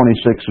Armstrong in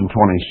 26 and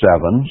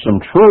 27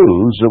 some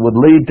truths that would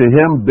lead to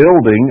him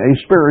building a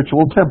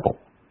spiritual temple.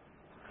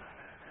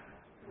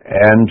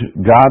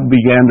 And God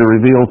began to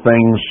reveal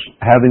things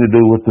having to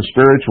do with the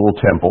spiritual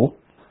temple,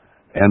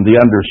 and the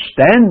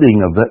understanding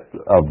of it,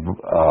 of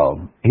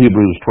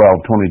Hebrews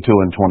 12:22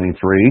 and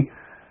 23,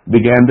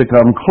 began to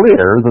come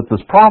clear that the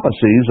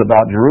prophecies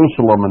about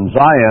Jerusalem and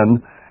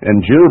Zion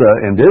and Judah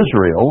and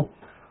Israel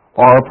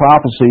are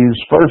prophecies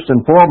first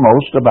and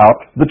foremost about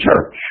the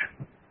church,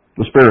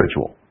 the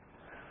spiritual.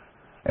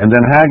 And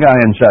then Haggai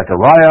and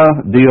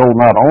Zechariah deal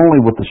not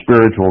only with the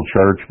spiritual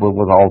church, but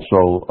with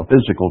also a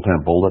physical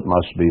temple that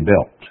must be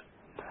built.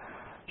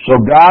 So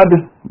God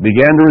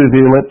began to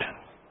reveal it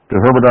to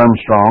Herbert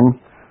Armstrong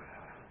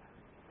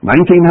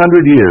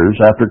 1900 years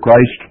after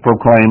Christ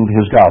proclaimed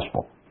His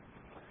gospel.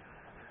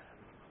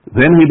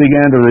 Then He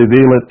began to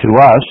reveal it to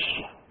us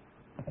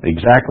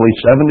exactly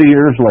 70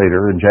 years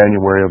later in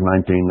January of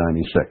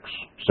 1996.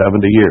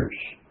 70 years.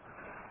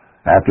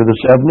 After the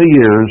 70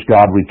 years,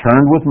 God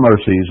returned with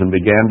mercies and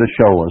began to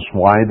show us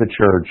why the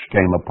church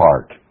came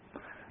apart.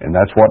 And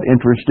that's what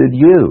interested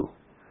you,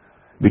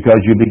 because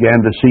you began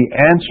to see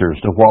answers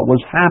to what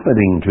was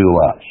happening to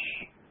us.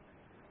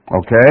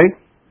 Okay?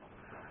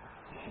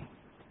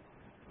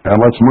 Now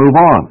let's move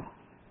on.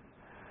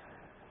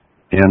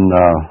 In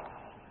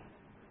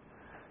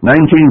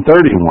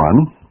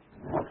 1931,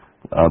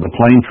 the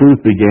Plain Truth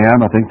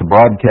began. I think the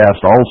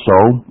broadcast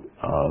also,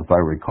 if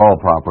I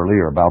recall properly,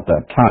 or about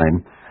that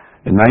time,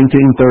 in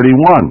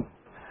 1931.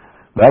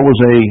 That was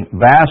a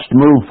vast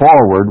move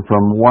forward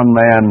from one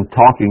man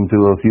talking to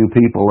a few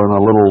people in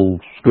a little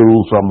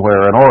school somewhere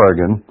in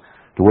Oregon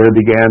to where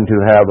he began to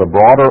have a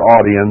broader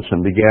audience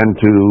and began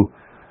to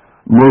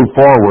move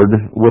forward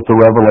with the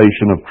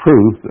revelation of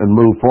truth and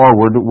move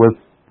forward with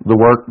the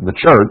work, the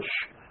church,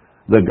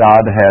 that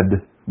God had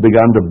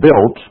begun to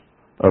build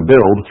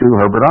through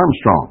Herbert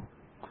Armstrong.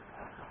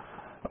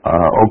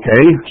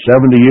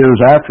 70 years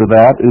after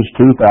that is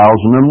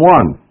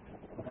 2001.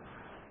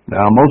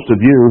 Now, most of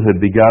you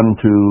had begun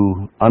to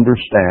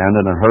understand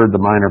and had heard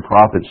the Minor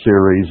Prophet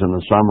series in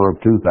the summer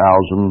of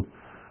 2000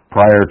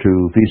 prior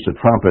to Feast of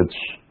Trumpets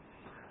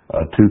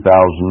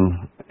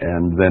 2000,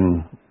 and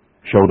then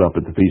showed up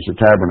at the Feast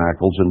of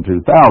Tabernacles in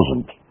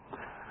 2000.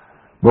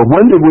 But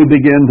when did we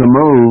begin to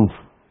move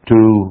to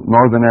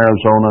northern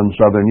Arizona and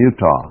southern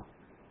Utah?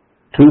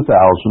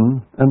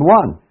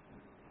 2001.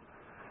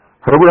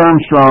 Herbert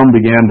Armstrong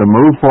began to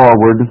move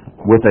forward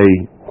with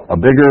a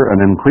bigger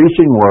and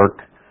increasing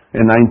work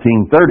in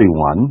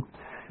 1931.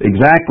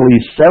 Exactly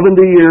 70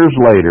 years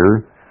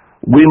later,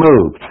 we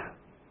moved.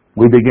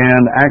 We began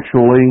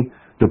actually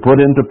to put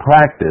into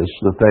practice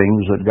the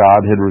things that God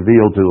had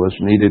revealed to us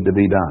needed to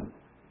be done.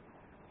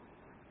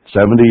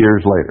 70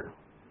 years later.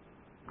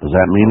 Does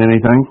that mean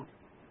anything?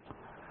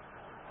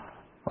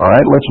 All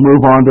right, let's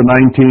move on to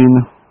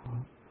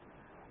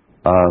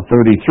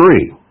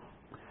 1933.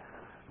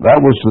 That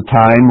was the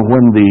time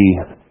when the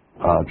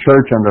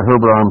church under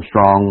Herbert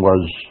Armstrong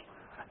was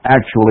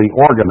actually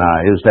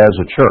organized as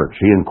a church.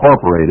 He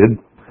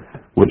incorporated,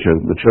 which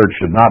the church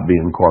should not be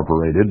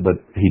incorporated, but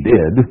he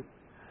did.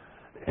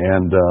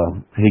 And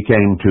he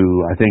came to,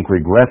 I think,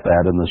 regret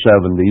that in the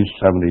 70s,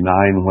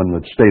 79, when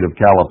the state of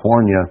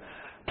California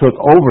took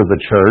over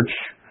the church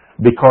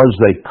because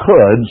they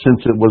could,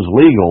 since it was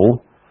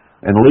legal,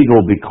 and legal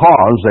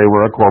because they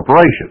were a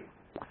corporation.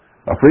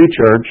 A free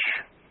church,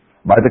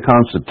 by the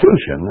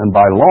Constitution and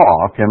by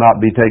law, cannot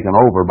be taken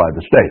over by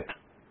the state.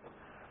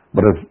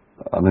 But if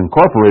an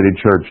incorporated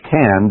church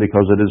can,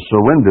 because it has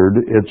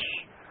surrendered its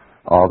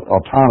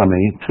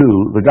autonomy to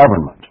the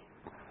government.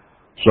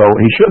 So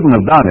he shouldn't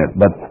have done it,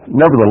 but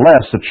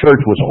nevertheless, the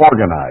church was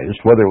organized.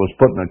 Whether it was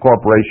put in a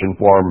corporation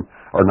form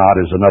or not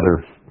is another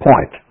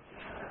point.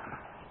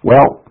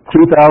 Well,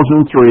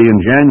 2003 in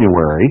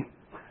January,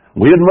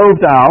 we had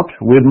moved out,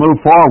 we had moved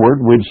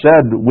forward, we'd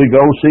said we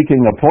go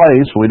seeking a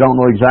place, we don't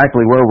know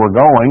exactly where we're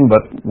going,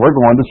 but we're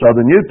going to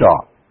southern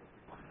Utah.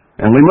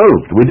 And we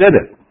moved, we did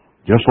it.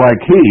 Just like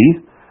he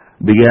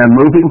began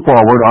moving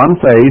forward on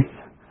faith,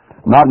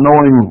 not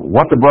knowing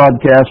what the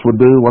broadcast would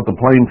do, what the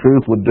plain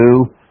truth would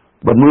do,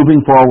 but moving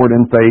forward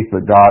in faith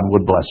that God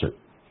would bless it.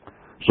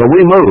 So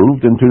we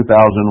moved in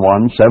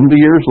 2001, 70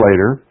 years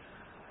later,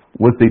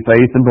 with the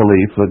faith and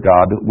belief that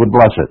God would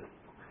bless it.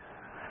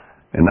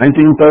 In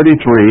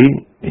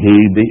 1933, he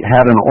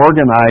had an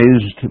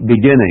organized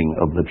beginning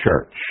of the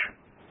church.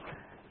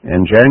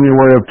 In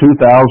January of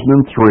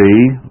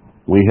 2003,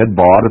 we had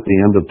bought at the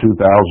end of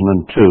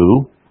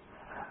 2002.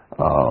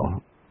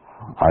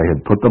 I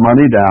had put the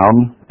money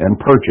down and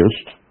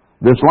purchased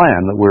this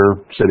land that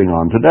we're sitting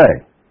on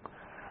today.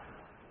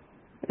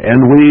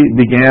 And we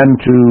began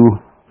to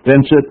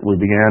fence it. We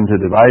began to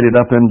divide it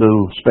up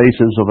into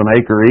spaces of an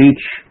acre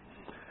each.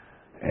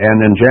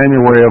 And in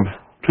January of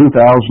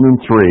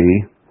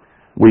 2003,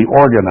 we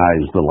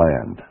organized the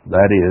land.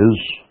 That is,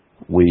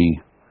 we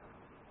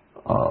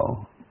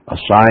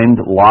assigned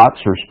lots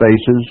or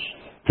spaces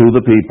to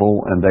the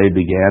people, and they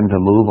began to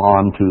move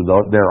on to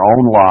their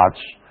own lots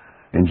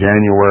in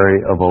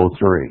January of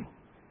 2003.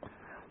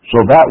 So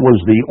that was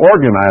the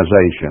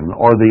organization,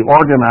 or the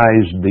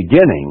organized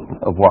beginning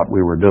of what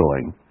we were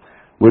doing.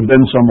 We'd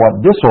been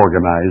somewhat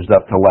disorganized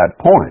up to that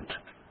point,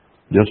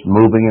 just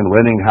moving and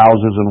renting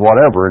houses and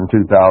whatever in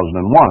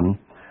 2001.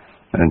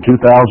 And in 2003,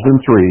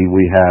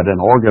 we had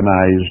an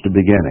organized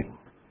beginning.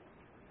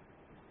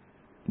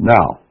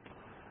 Now,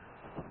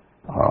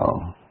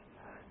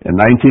 in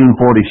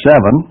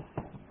 1947,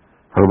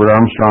 Herbert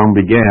Armstrong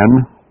began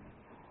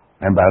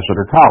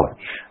Ambassador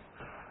College.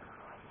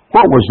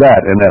 What was that,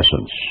 in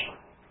essence?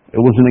 It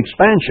was an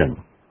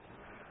expansion.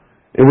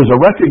 It was a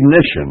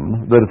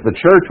recognition that if the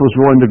church was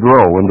going to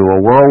grow into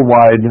a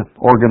worldwide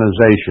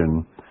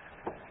organization,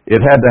 it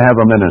had to have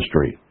a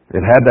ministry.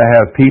 It had to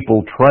have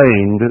people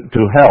trained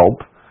to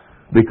help,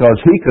 because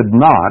he could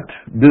not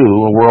do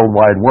a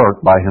worldwide work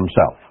by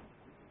himself.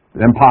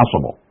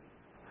 Impossible.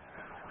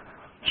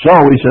 So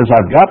he says,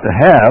 I've got to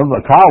have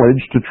a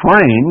college to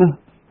train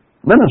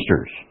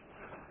ministers.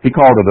 He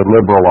called it a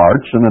liberal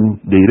arts, and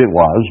indeed it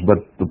was, but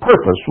the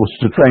purpose was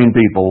to train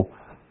people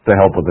to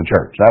help with the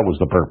church. That was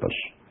the purpose.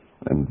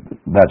 And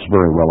that's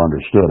very well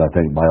understood, I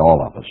think, by all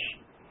of us.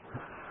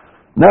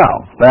 Now,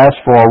 fast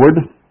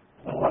forward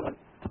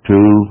to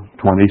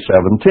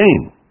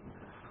 2017.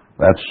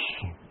 That's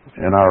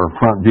in our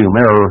front view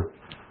mirror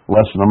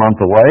less than a month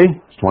away.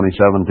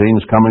 2017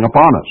 is coming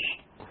upon us.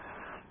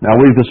 Now,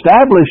 we've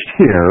established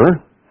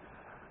here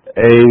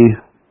a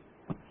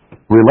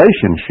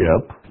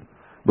relationship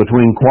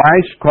between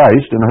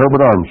Christ and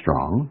Herbert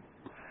Armstrong,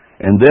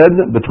 and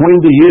then between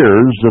the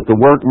years that the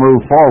work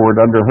moved forward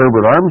under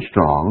Herbert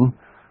Armstrong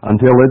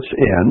until its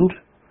end,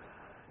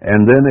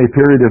 and then a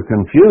period of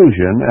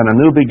confusion and a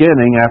new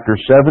beginning after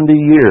 70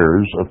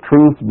 years of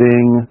truth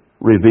being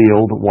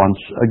revealed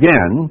once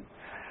again.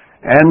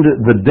 And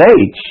the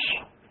dates,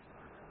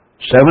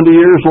 70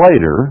 years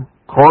later,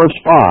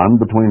 correspond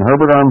between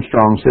Herbert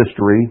Armstrong's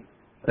history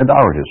and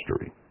our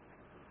history.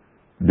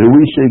 Do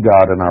we see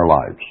God in our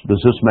lives? Does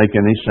this make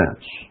any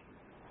sense?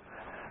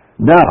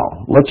 Now,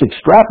 let's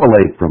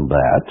extrapolate from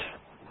that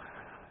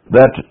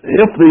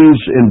if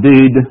these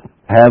indeed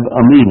have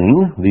a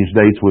meaning, these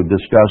dates we've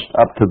discussed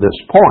up to this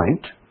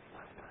point,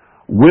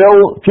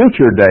 will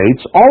future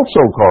dates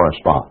also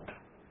correspond?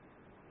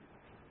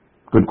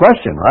 Good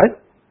question, right?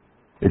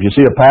 If you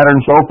see a pattern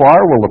so far,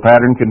 will the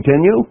pattern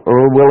continue,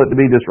 or will it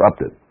be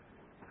disrupted?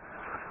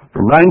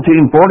 From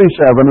 1947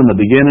 and the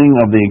beginning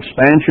of the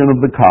expansion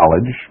of the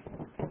college,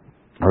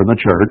 or the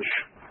church,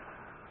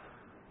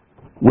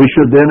 we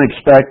should then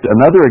expect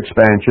another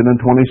expansion in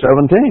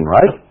 2017,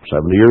 right?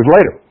 70 years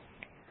later.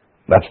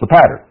 That's the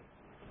pattern.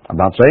 I'm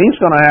not saying it's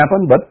going to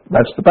happen, but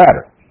that's the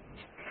pattern.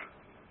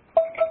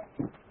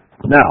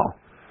 Now,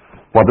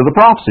 what do the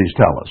prophecies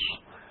tell us?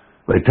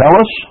 They tell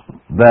us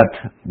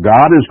that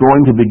God is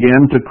going to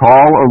begin to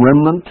call a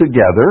remnant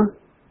together.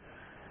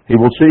 He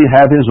will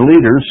have his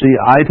leaders see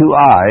eye to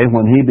eye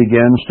when he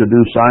begins to do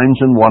signs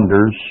and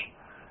wonders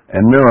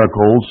and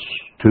miracles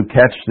to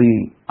catch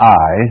the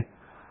eye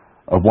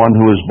of one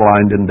who is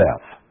blind and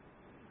deaf.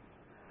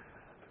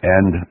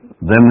 And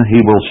then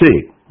he will see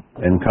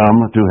and come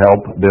to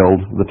help build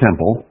the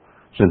temple,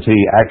 since he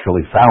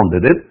actually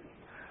founded it,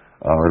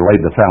 or laid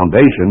the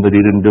foundation, but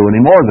he didn't do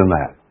any more than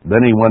that.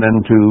 Then he went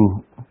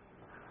into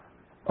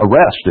a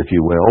rest, if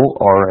you will,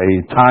 or a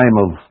time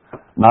of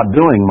not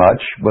doing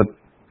much, but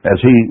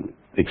as he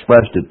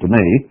expressed it to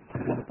me,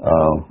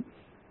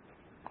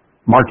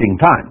 marking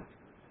time.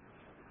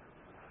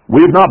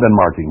 We have not been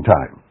marking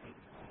time.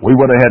 We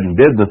went ahead and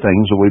did the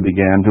things that we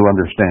began to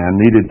understand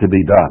needed to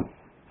be done.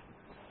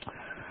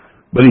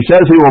 But he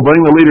says he will bring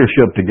the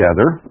leadership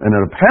together, and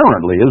it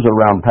apparently is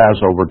around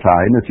Passover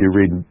time if you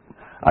read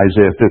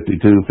Isaiah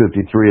 52,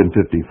 53, and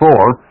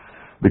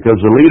 54, because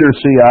the leaders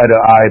see eye to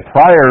eye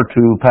prior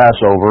to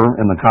Passover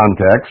in the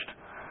context.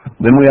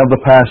 Then we have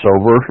the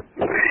Passover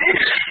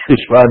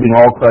describing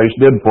all Christ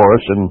did for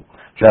us in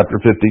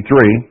chapter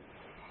 53.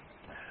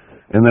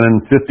 And then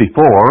in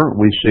 54,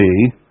 we see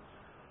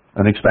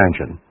an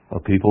expansion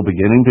of people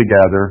beginning to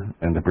gather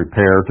and to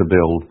prepare to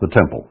build the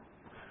temple.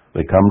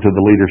 They come to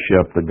the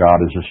leadership that God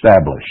has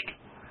established.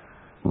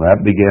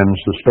 That begins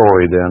the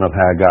story then of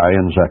Haggai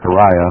and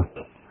Zechariah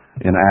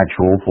in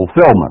actual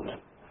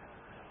fulfillment.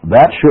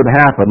 That should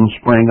happen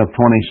spring of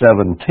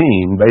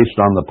 2017 based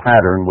on the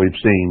pattern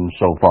we've seen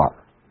so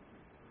far.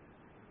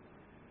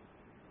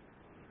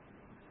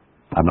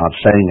 I'm not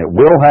saying it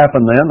will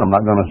happen then. I'm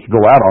not going to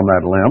go out on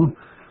that limb.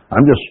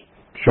 I'm just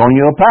showing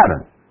you a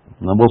pattern.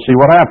 And then we'll see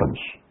what happens.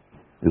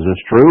 Is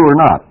this true or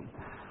not?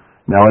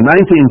 Now, in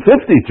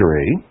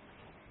 1953,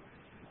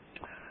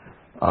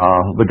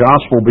 the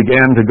gospel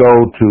began to go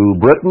to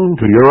Britain,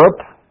 to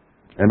Europe,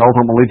 and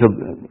ultimately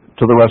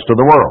to the rest of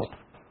the world.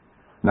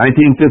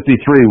 1953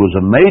 was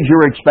a major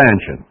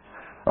expansion.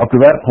 Up to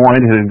that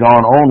point, it had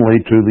gone only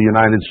to the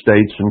United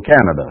States and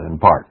Canada, in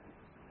part,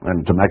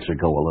 and to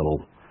Mexico a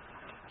little,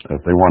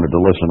 if they wanted to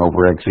listen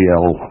over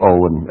XELO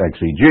and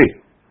XEG.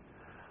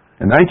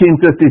 In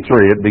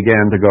 1953, it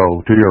began to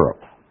go to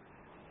Europe.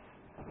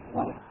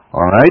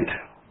 All right,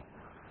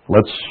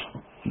 let's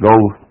go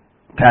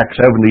tack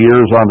 70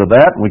 years onto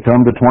that, and we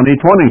come to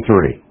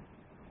 2023.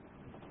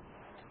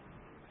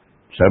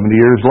 70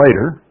 years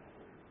later,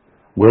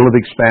 will it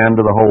expand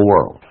to the whole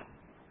world?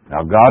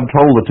 Now, God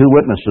told the two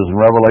witnesses in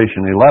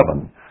Revelation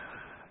 11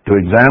 to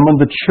examine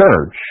the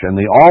church and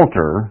the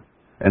altar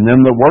and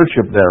them that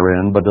worship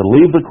therein, but to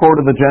leave the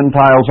court of the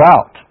Gentiles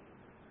out.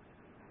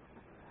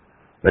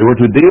 They were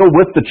to deal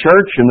with the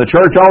church and the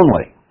church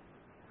only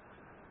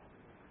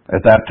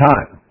at that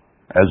time,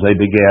 as they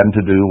began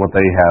to do what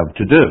they have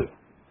to do.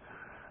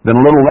 Then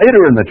a little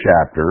later in the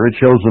chapter, it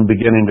shows them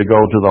beginning to go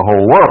to the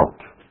whole world.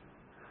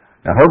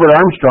 Now, Herbert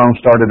Armstrong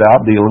started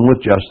out dealing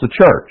with just the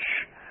church.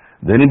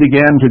 Then he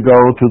began to go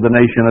to the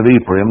nation of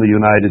Ephraim, the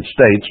United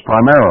States,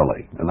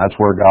 primarily. And that's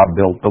where God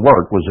built the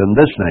work, was in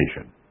this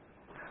nation.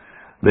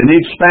 Then he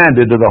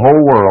expanded to the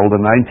whole world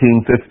in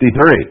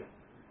 1953.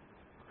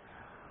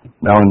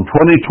 Now, in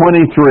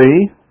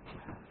 2023,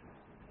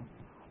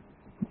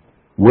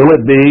 will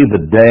it be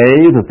the day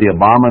that the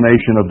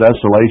abomination of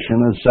desolation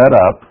is set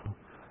up,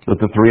 that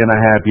the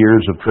 3.5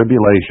 years of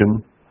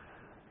tribulation,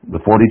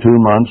 the 42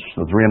 months,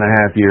 the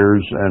 3.5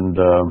 years, and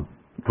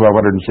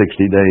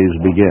 1,260 days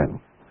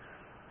begin?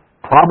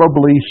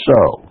 Probably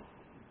so.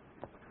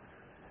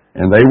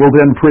 And they will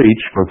then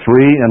preach for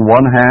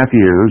 3.5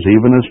 years,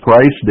 even as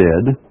Christ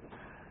did,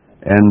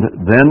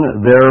 and then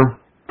their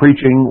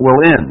preaching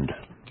will end.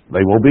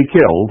 They will be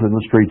killed in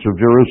the streets of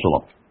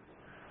Jerusalem.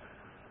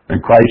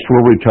 And Christ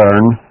will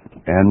return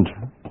and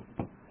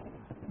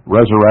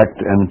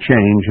resurrect and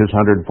change his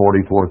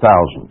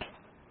 144,000.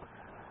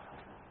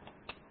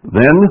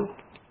 Then,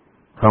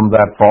 come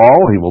that fall,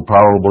 he will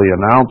probably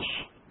announce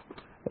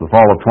the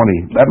fall of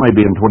that may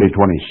be in 2020,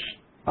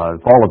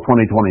 fall of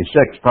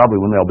 2026, probably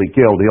when they'll be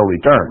killed, he'll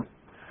return.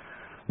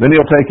 Then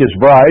he'll take his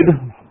bride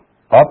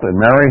up and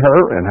marry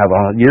her and have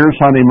a year's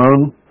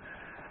honeymoon.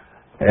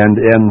 And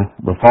in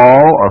the fall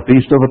or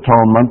Feast of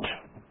Atonement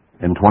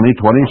in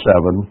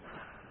 2027,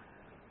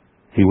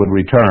 he would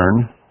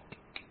return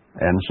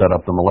and set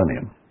up the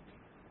millennium.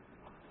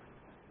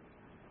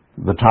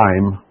 The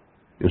time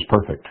is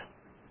perfect.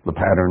 The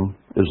pattern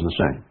is the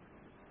same.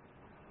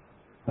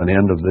 An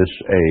end of this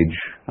age,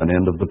 an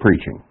end of the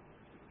preaching.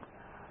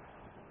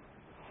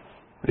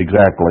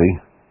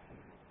 Exactly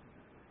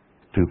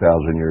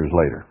 2,000 years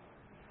later.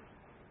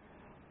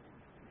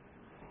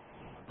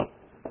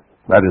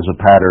 That is a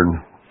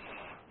pattern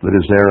that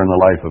is there in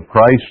the life of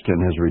Christ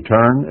and his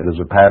return. It is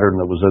a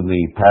pattern that was in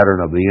the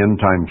pattern of the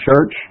end-time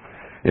church.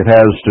 It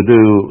has to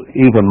do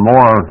even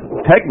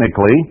more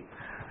technically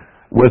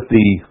with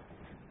the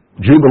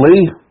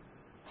Jubilee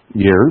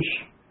years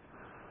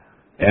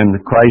and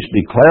Christ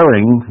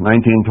declaring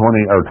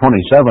 1920 or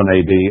 27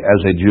 AD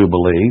as a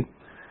Jubilee,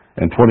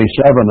 and 27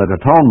 at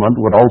Atonement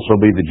would also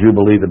be the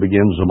Jubilee that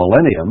begins the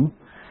millennium.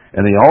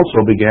 And he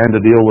also began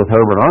to deal with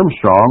Herbert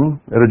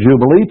Armstrong at a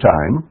Jubilee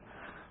time.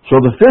 So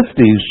the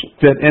 50s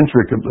fit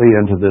intricately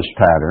into this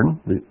pattern,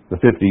 the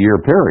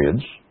 50-year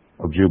periods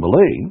of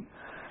Jubilee.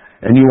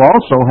 And you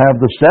also have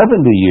the 70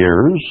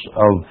 years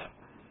of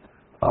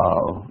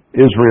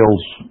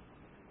Israel's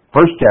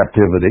first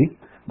captivity,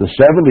 the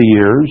 70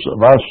 years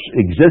of us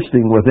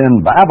existing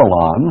within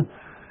Babylon,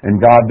 and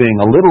God being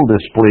a little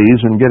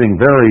displeased and getting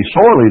very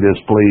sorely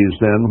displeased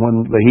then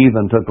when the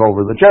heathen took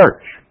over the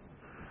church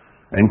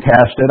and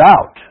cast it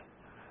out.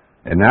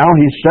 And now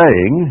he's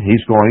saying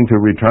he's going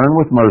to return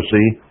with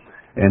mercy,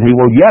 and he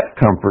will yet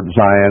comfort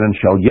Zion and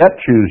shall yet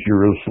choose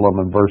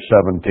Jerusalem in verse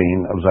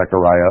 17 of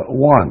Zechariah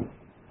 1.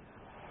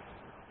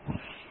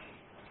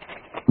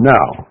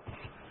 Now,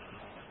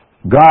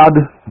 God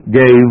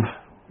gave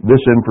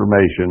this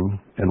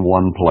information in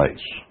one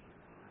place.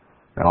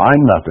 Now,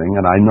 I'm nothing,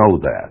 and I know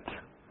that.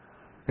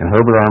 And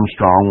Herbert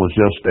Armstrong was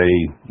just a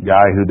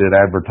guy who did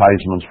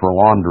advertisements for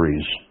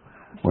laundries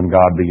when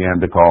God began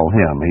to call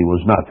him. He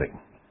was nothing.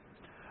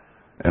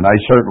 And I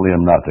certainly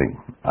am nothing.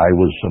 I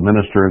was a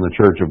minister in the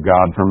Church of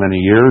God for many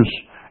years,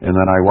 and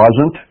then I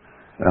wasn't.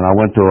 And I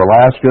went to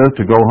Alaska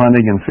to go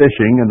hunting and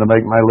fishing and to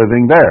make my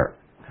living there.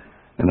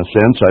 In a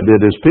sense, I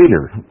did as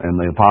Peter, and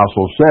the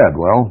apostles said,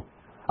 well,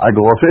 I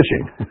go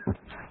a-fishing.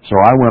 So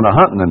I went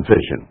a-hunting and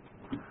fishing.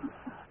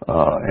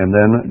 And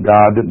then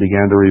God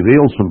began to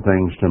reveal some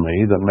things to me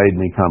that made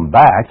me come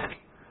back,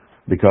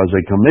 because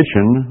a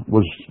commission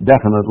was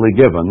definitely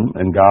given,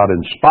 and God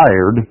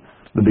inspired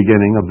the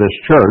beginning of this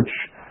church.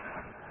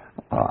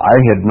 I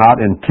had not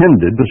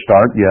intended to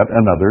start yet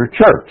another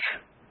church,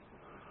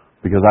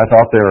 because I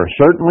thought there are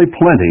certainly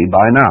plenty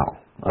by now.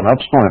 Enough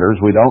splinters,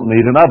 we don't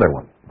need another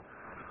one.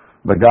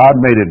 But God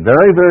made it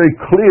very, very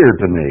clear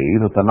to me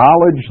that the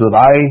knowledge that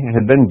I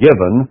had been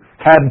given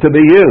had to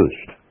be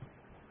used.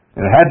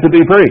 And it had to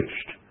be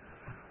preached.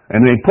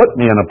 And He put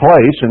me in a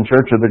place in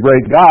Church of the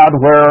Great God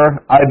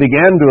where I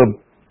began to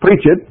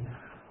preach it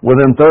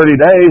within 30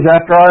 days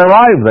after I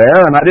arrived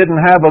there, and I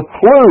didn't have a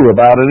clue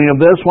about any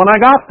of this when I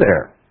got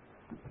there.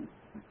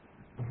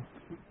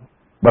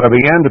 But I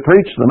began to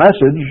preach the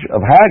message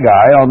of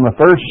Haggai on the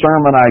first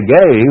sermon I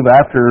gave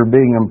after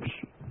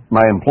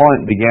my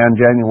employment began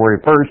January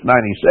 1st,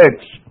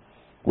 96,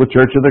 with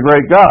Church of the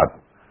Great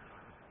God.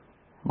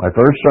 My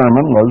first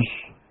sermon was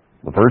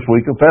the first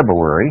week of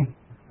February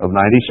of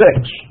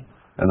 96.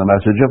 And the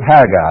message of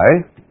Haggai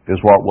is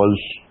what was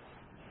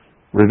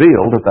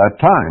revealed at that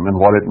time and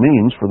what it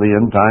means for the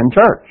end-time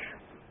church.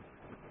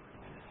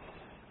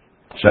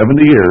 70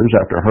 years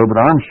after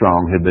Herbert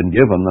Armstrong had been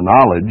given the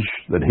knowledge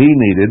that he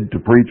needed to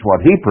preach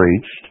what he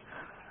preached,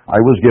 I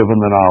was given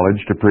the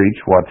knowledge to preach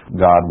what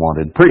God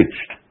wanted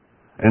preached,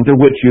 and to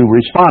which you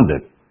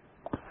responded.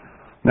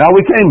 Now,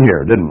 we came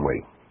here, didn't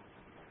we?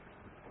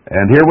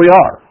 And here we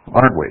are,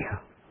 aren't we?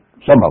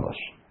 Some of us.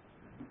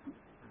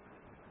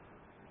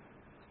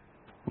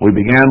 We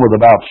began with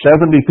about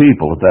 70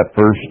 people at that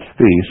first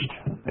feast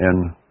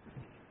in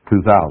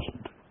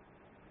 2000.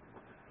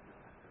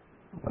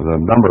 The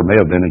number may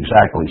have been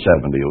exactly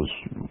 70. It was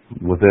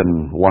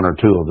within one or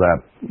two of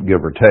that,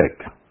 give or take.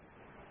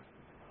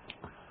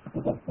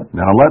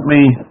 Now let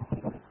me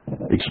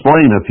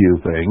explain a few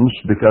things,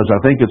 because I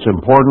think it's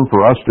important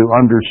for us to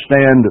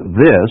understand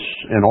this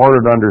in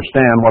order to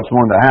understand what's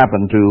going to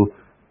happen to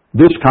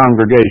this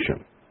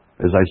congregation.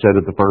 As I said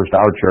at the first,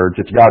 our church,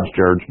 it's God's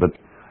church, but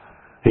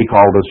He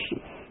called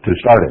us to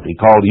start it. He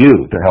called you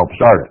to help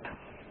start it.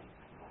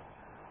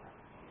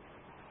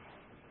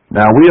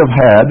 Now, we have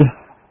had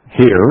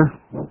here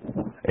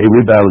a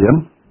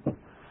rebellion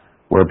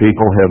where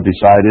people have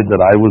decided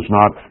that I was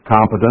not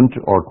competent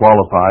or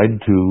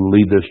qualified to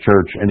lead this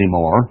church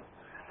anymore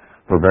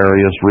for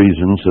various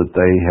reasons that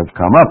they have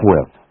come up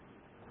with.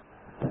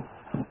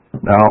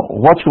 Now,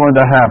 what's going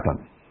to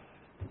happen?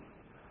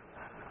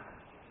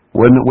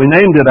 When we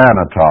named it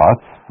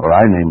Anatoth, or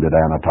I named it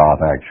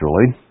Anatoth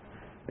actually,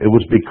 it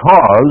was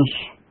because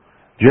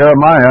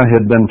Jeremiah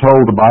had been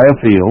told to buy a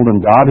field,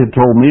 and God had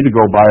told me to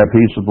go buy a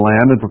piece of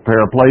land and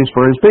prepare a place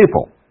for His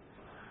people.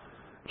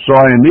 So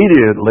I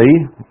immediately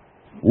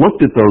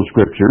looked at those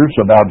scriptures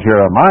about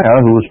Jeremiah,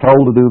 who was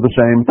told to do the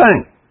same thing.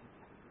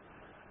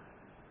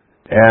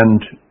 And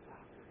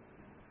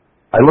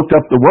I looked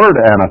up the word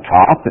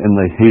Anatoth in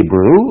the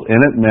Hebrew, and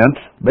it meant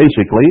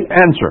basically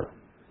answer.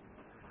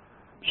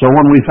 So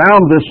when we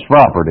found this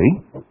property,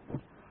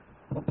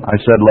 I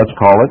said, let's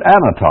call it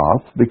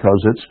Anatoth, because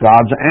it's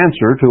God's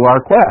answer to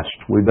our quest.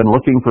 We've been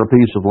looking for a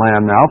piece of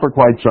land now for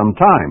quite some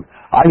time.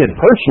 I had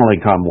personally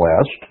come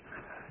west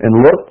and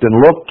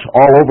looked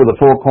all over the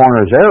Four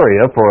Corners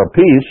area for a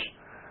piece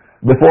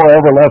before I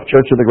ever left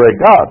Church of the Great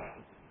God.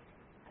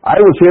 I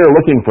was here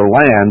looking for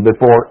land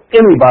before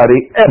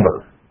anybody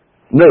ever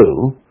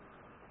knew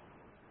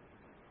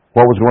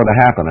what was going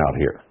to happen out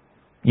here.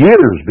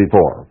 Years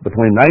before,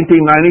 between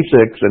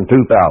 1996 and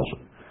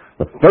 2000.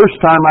 The first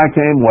time I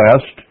came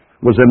west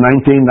was in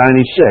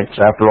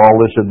 1996, after all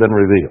this had been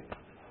revealed.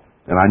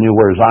 And I knew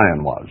where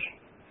Zion was,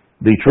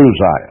 the true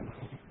Zion.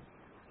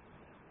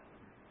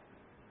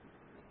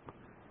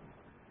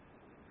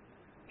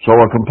 So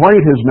a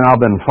complaint has now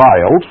been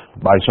filed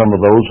by some of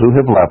those who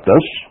have left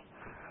us.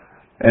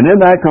 And in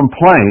that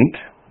complaint,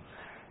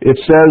 it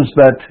says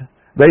that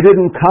they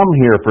didn't come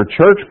here for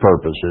church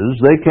purposes.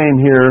 They came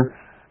here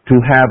to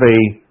have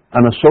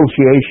an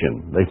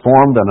association. They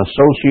formed an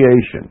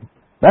association.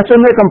 That's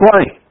in their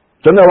complaint.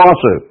 It's in their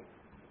lawsuit.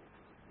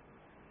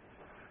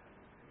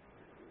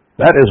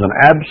 That is an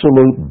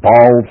absolute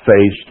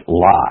bald-faced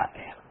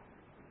lie,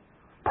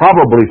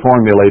 probably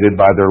formulated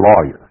by their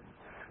lawyer,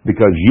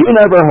 because you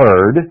never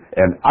heard,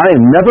 and I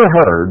never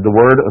heard, the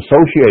word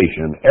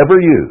association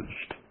ever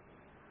used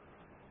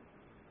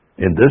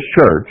in this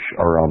church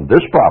or on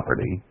this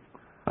property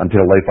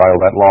until they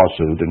filed that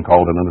lawsuit and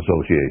called it an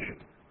association.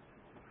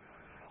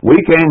 We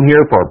came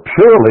here for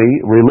purely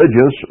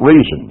religious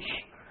reasons.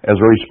 as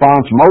a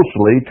response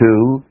mostly to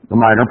the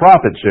Minor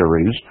Prophet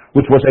series,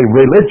 which was a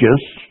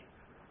religious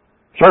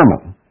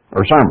sermon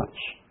or sermons.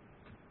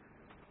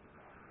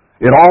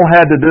 It all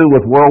had to do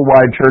with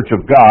Worldwide Church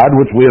of God,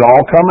 which we had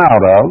all come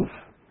out of.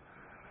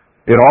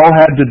 It all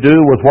had to do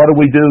with what do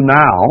we do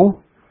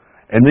now.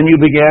 And then you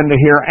began to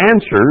hear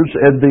answers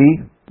in the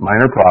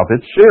Minor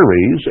Prophet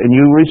series, and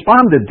you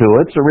responded to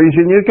it. It's the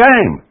reason you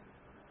came.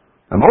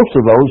 And most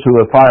of those who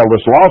have filed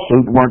this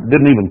lawsuit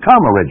didn't even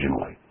come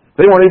originally.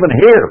 They weren't even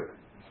here.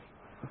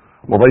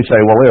 Well, they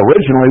say, well,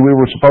 originally we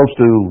were supposed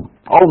to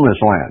own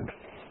this land.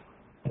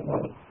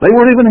 They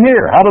weren't even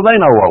here. How do they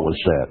know what was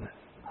said?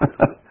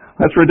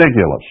 That's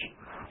ridiculous.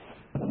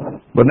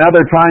 But now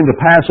they're trying to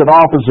pass it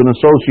off as an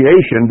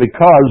association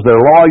because their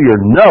lawyer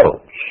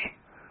knows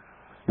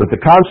that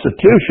the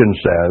Constitution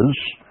says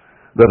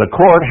that a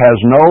court has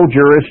no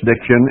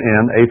jurisdiction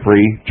in a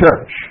free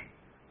church.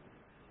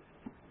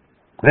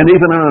 And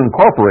even in an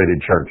incorporated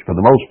church, for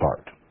the most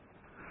part.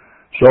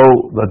 So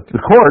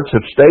the courts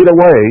have stayed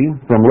away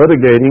from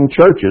litigating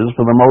churches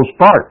for the most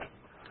part.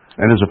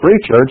 And as a free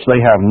church,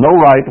 they have no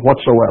right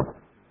whatsoever.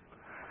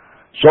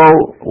 So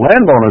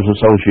landowners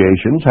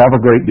associations have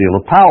a great deal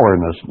of power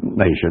in this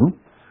nation.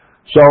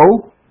 So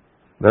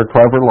their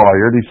clever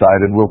lawyer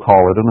decided we'll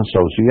call it an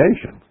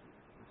association.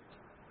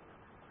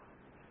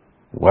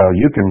 Well,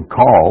 you can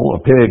call a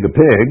pig,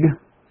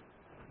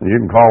 you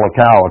can call a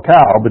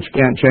cow, but you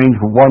can't change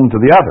from one to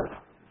the other.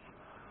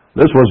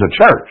 This was a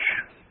church.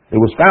 It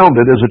was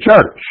founded as a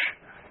church.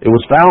 It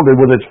was founded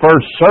with its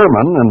first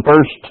sermon and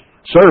first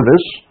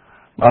service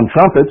on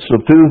trumpets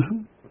of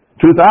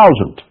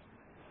 2000.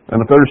 And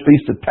the first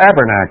Feast of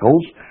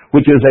Tabernacles,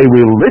 which is a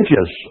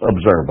religious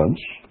observance,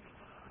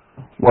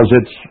 was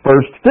its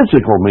first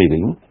physical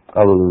meeting,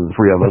 other than the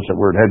three of us that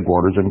were at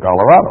headquarters in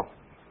Colorado.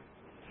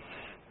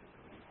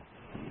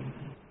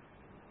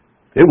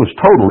 It was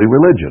totally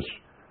religious.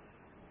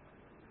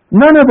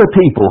 None of the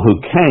people who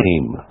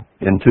came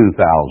in 2000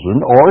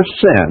 or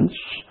since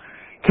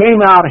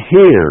came out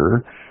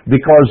here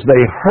because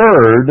they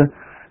heard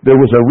there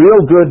was a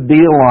real good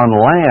deal on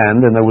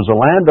land, and there was a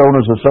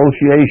landowners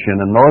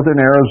association in northern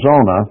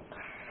Arizona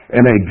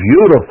in a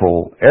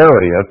beautiful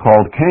area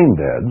called Cane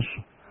Beds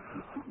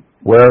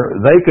where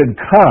they could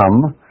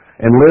come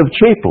and live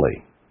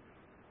cheaply.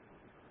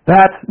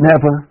 That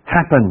never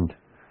happened.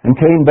 And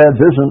Cane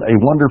Beds isn't a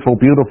wonderful,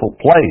 beautiful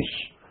place.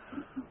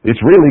 It's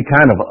really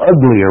kind of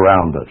ugly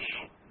around us.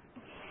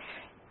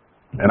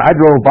 And I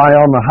drove by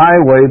on the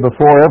highway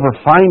before ever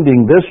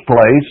finding this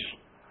place,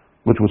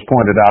 which was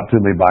pointed out to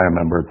me by a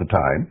member at the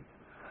time,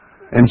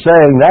 and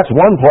saying, that's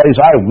one place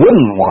I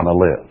wouldn't want to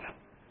live.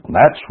 And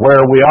that's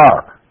where we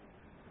are.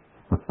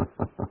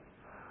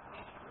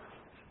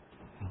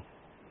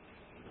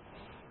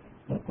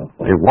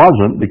 It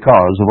wasn't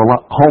because of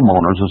a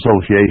homeowners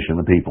association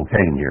the people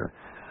came here.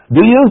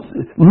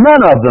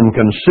 None of them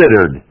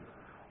considered,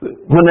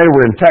 when they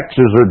were in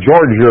Texas or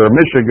Georgia or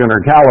Michigan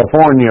or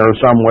California or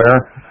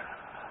somewhere,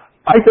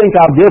 I think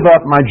I'll give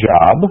up my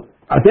job.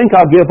 I think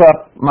I'll give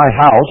up my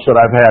house that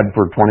I've had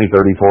for 20,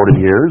 30,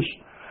 40 years.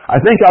 I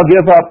think I'll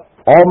give up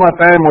all my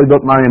family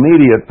but my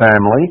immediate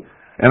family,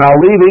 and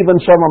I'll leave even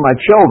some of my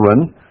children,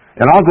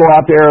 and I'll go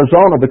out to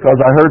Arizona because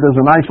I heard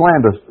there's a nice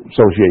land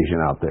association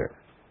out there.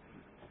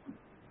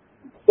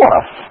 What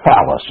a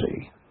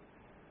fallacy.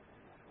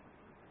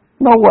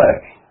 No way.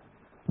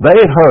 They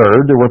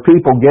heard there were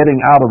people getting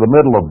out of the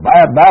middle of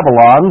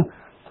Babylon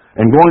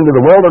and going to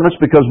the wilderness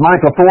because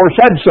Micah 4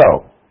 said so.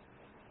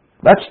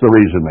 That's the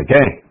reason they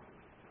came.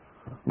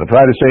 To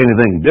try to say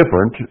anything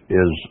different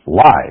is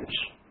lies.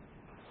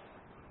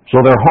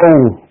 So their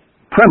whole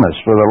premise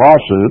for their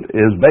lawsuit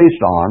is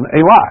based on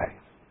a lie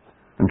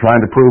and trying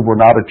to prove we're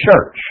not a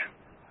church.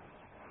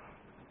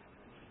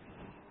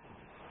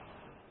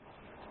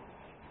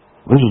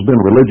 This has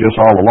been religious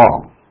all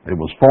along. It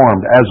was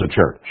formed as a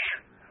church.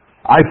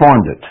 I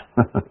formed it.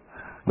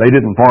 They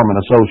didn't form an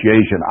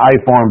association. I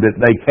formed it.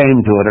 They came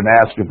to it and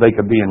asked if they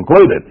could be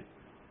included.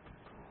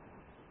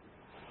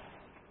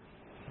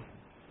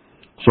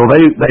 So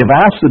they've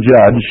asked the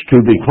judge to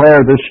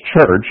declare this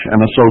church an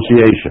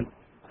association.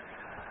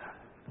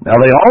 Now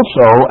they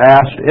also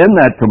asked in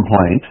that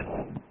complaint,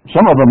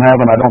 some of them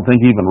haven't, I don't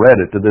think, even read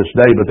it to this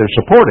day, but they're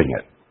supporting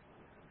it.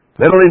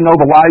 They don't even know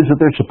the lies that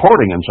they're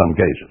supporting in some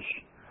cases.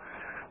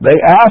 They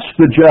asked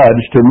the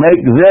judge to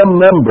make them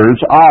members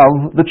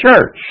of the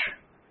church.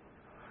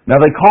 Now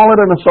they call it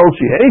an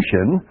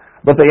association,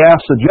 but they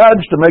asked the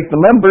judge to make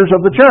the members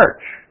of the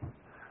church.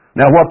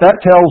 Now what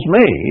that tells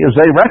me is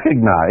they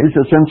recognize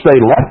that since they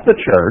left the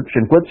church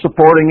and quit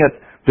supporting it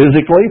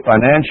physically,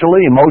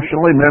 financially,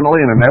 emotionally,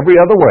 mentally, and in every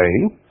other way,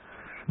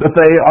 that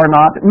they are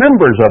not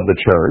members of the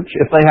church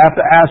if they have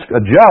to ask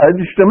a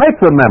judge to make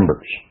them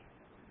members.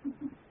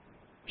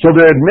 So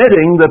they're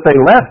admitting that they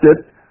left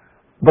it,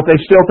 but they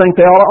still think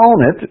they ought to own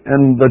it,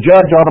 and the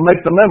judge ought to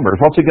make them members.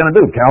 What's he going to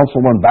do,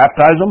 counsel and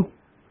baptize them?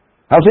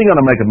 How's he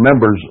going to make them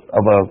members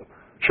of a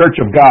church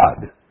of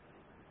God?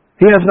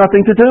 He has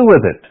nothing to do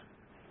with it.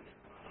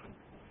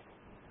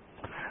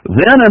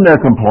 Then in their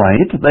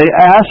complaint, they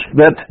ask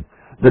that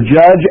The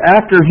judge,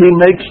 after he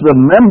makes the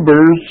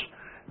members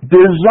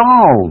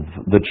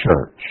dissolve the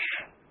church,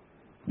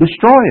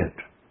 destroy it,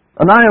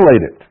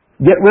 annihilate it,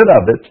 get rid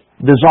of it,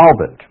 dissolve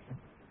it.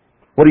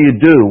 What do you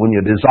do when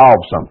you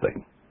dissolve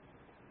something?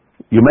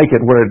 You make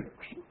it where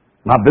it's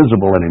not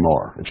visible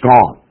anymore. It's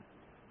gone.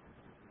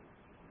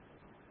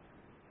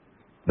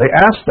 They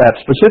asked that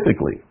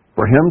specifically,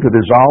 for him to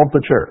dissolve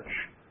the church.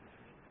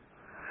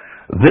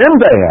 Then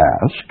they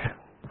ask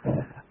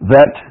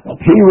that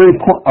he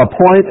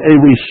appoint a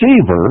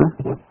receiver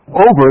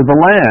over the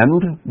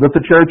land that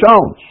the church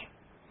owns.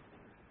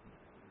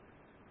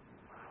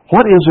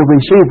 What is a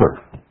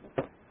receiver?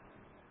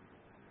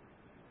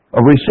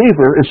 A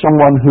receiver is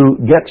someone who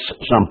gets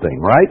something,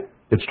 right?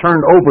 It's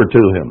turned over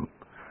to him.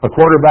 A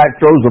quarterback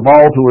throws the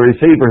ball to a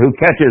receiver who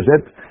catches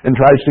it and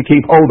tries to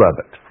keep hold of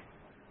it.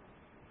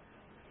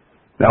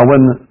 Now,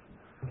 when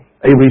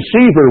a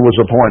receiver was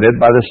appointed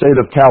by the state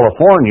of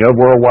California,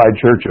 Worldwide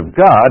Church of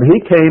God, he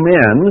came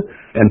in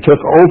and took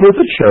over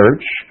the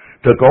church,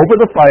 took over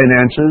the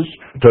finances,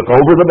 took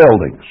over the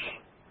buildings,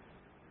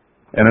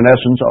 and in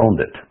essence owned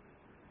it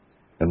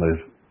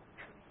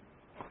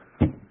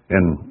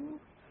in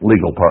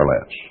legal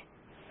parlance.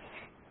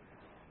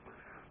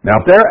 Now,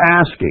 if they're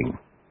asking,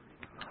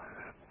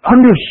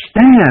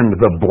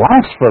 understand the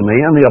blasphemy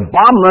and the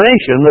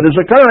abomination that is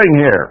occurring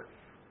here.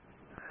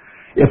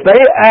 If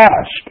they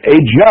ask a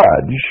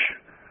judge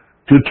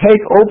to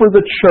take over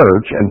the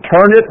church and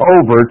turn it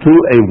over to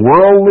a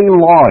worldly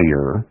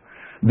lawyer,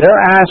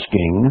 they're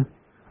asking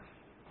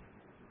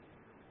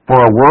for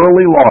a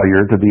worldly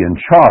lawyer to be in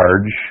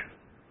charge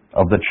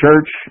of the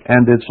church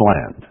and its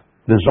land.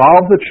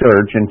 Dissolve the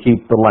church and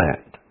keep the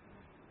land.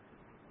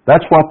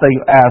 That's what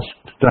they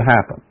asked to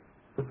happen.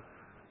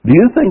 Do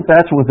you think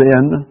that's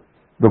within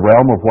the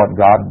realm of what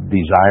God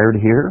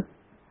desired here?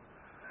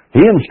 He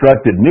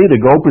instructed me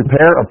to go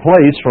prepare a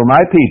place for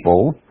my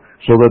people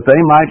so that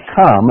they might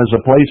come as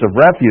a place of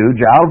refuge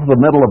out of the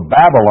middle of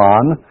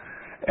Babylon,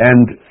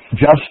 and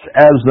just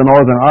as the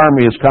northern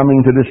army is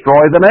coming to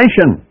destroy the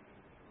nation.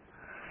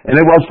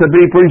 And it was to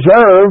be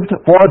preserved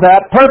for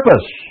that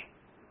purpose.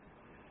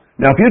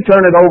 Now, if you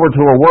turn it over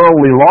to a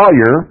worldly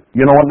lawyer,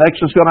 you know what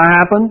next is going to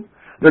happen?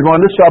 They're going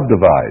to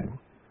subdivide.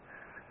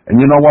 And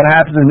you know what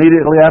happens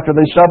immediately after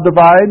they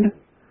subdivide?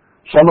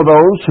 Some of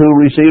those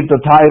who received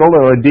a title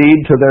or a deed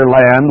to their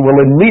land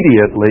will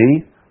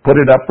immediately put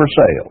it up for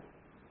sale.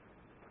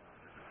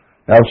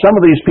 Now, some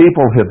of these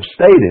people have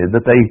stated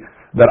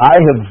that I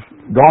have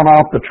gone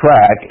off the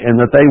track and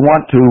that they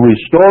want to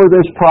restore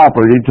this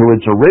property to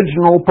its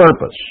original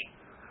purpose.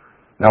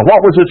 Now,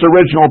 what was its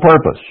original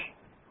purpose?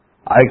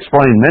 I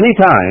explained many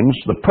times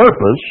the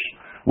purpose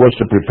was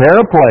to prepare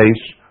a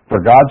place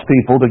for God's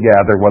people to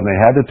gather when they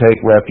had to take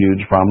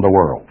refuge from the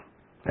world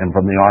and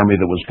from the army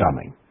that was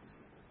coming.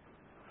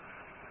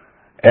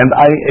 And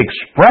I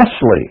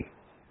expressly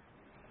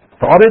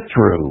thought it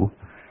through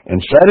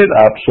and set it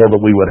up so that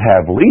we would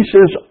have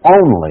leases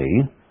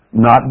only,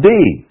 not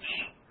deeds.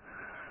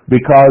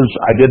 Because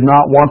I did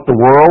not want the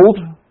world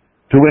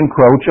to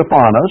encroach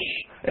upon us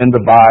and to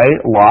buy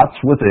lots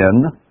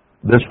within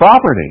this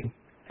property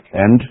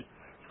and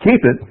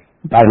keep it,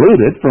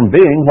 dilute it from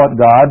being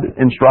what God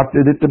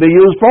instructed it to be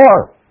used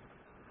for.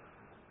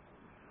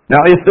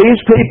 Now, if these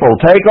people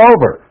take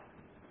over,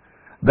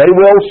 they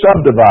will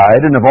subdivide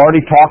and have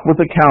already talked with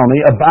the county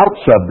about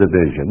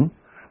subdivision.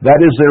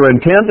 That is their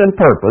intent and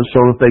purpose,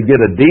 so that they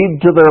get a deed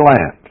to their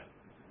land.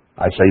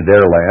 I say their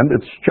land,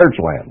 it's church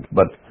land,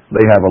 but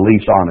they have a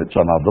lease on it,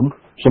 some of them.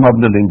 Some of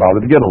them didn't even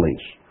bother to get a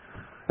lease.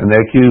 And they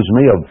accuse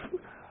me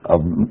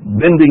of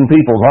bending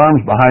people's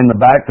arms behind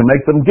the back to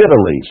make them get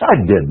a lease. I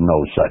did no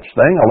such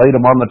thing. I laid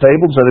them on the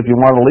table and said, if you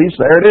want a lease,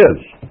 there it is.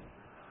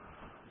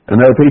 And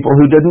there are people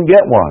who didn't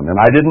get one, and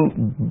I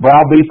didn't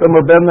browbeat them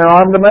or bend their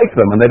arm to make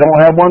them, and they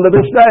don't have one to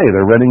this day.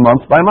 They're renting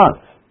month by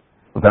month,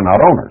 but they're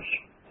not owners.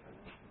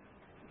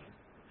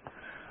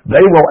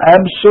 They will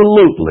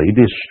absolutely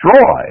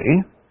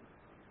destroy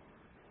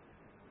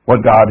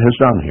what God has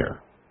done here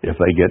if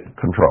they get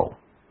control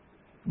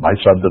by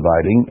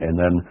subdividing. And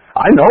then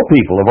I know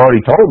people have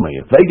already told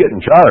me if they get in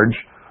charge,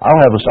 I'll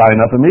have a sign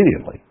up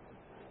immediately.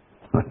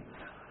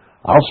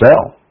 I'll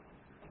sell.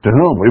 To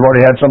whom? We've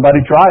already had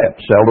somebody try it.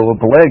 Sell to a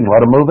leg and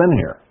let him move in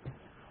here.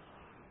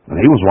 And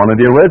he was one of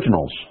the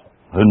originals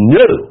who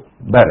knew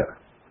better.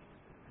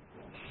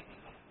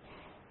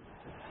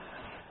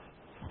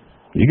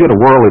 You get a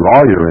worldly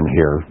lawyer in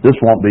here, this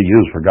won't be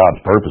used for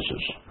God's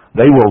purposes.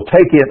 They will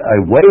take it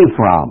away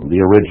from the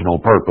original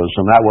purpose,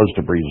 and that was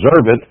to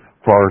preserve it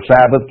for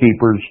Sabbath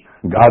keepers,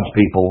 God's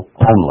people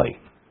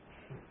only.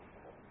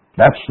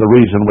 That's the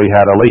reason we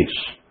had a lease.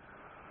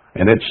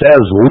 And it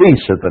says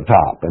lease at the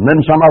top. And then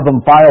some of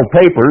them filed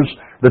papers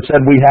that said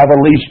we have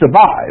a lease to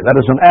buy. That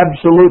is an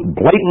absolute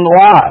blatant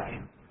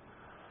lie.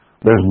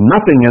 There's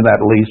nothing in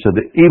that lease that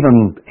even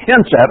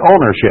hints at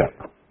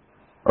ownership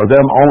or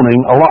them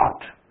owning a lot.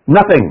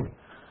 Nothing.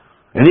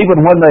 And even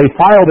when they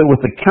filed it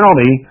with the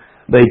county,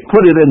 they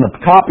put it in the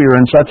copier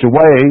in such a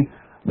way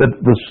that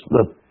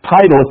the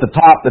title at the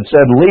top that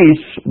said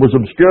lease was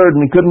obscured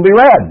and it couldn't be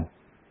read.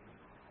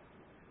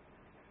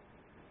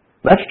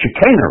 That's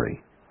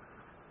chicanery.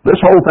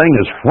 This whole thing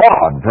is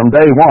fraud from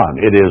day one.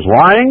 It is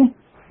lying,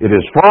 it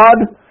is fraud,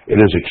 it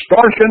is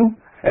extortion,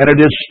 and it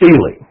is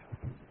stealing.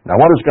 Now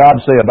what does God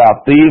say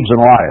about thieves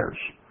and liars?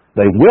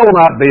 They will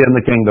not be in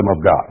the kingdom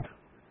of God.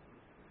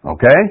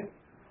 Okay?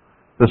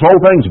 This whole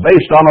thing's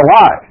based on a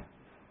lie.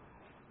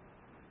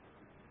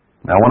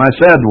 Now when I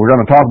said we're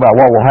going to talk about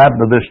what will happen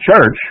to this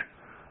church,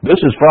 this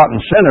is front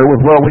and center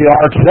with where we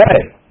are today.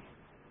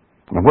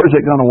 Now where's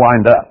it going to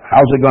wind up?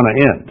 How's it going to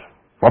end?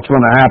 What's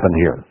going to happen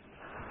here?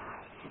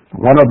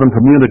 One of them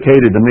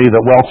communicated to me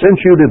that, well, since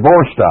you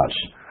divorced us,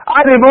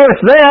 I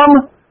divorced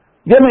them.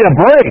 Give me a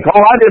break.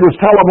 All I did was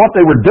tell them what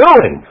they were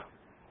doing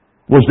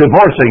was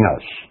divorcing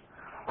us.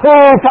 Who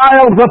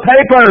filed the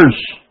papers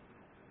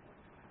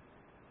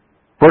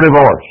for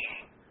divorce?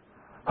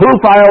 Who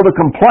filed a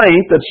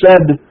complaint that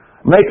said,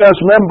 make us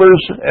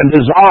members and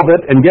dissolve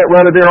it and get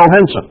rid of Darryl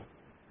Henson?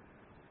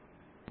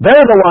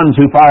 They're the ones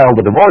who filed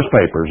the divorce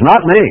papers,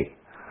 not me.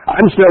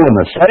 I'm still in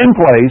the same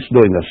place,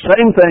 doing the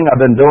same thing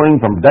I've been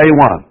doing from day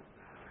one,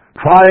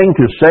 trying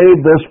to save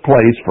this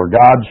place for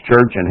God's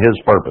church and His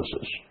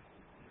purposes.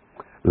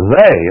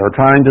 They are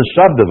trying to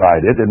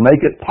subdivide it and make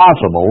it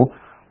possible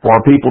for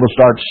people to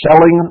start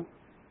selling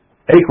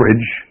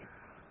acreage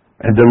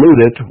and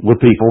dilute it with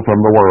people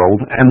from the world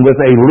and with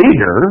a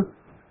leader,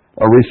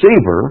 a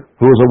receiver,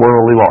 who is a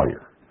worldly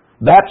lawyer.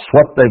 That's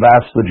what they've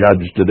asked the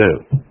judge to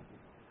do.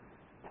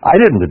 I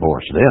didn't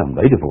divorce them.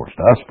 They divorced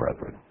us,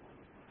 brethren.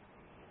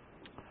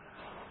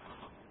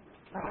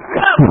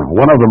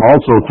 One of them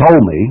also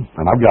told me,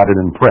 and I've got it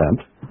in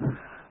print,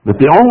 that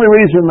the only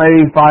reason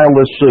they filed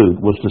this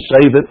suit was to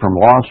save it from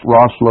lost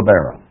Ross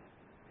LaBera.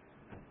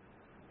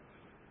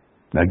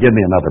 Now give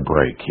me another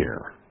break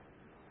here.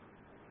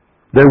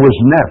 There was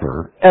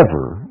never,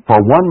 ever, for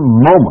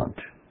one moment,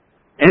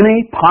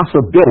 any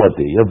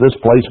possibility of this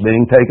place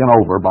being taken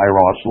over by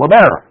Ross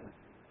LaBera.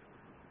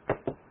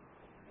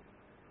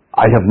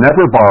 I have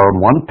never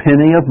borrowed one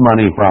penny of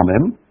money from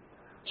him,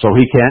 so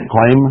he can't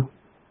claim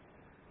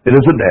it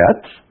is a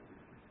debt.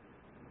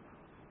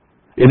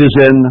 It is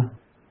in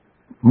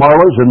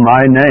Marla's and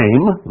my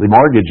name, the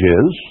mortgage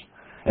is,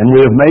 and we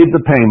have made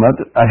the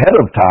payment ahead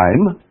of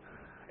time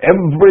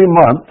every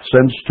month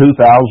since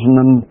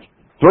 2003.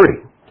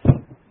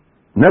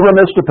 Never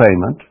missed a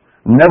payment,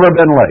 never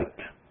been late.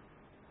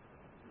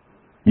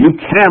 You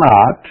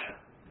cannot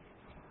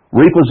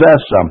repossess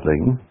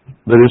something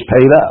that is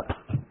paid up.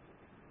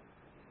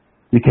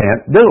 You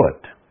can't do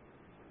it.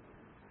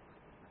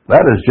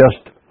 That is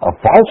just a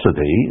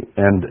falsity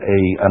and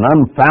an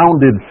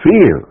unfounded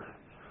fear.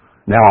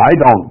 Now, I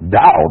don't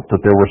doubt that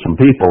there were some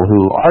people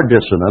who are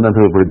dissonant and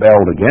who have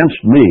rebelled against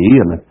me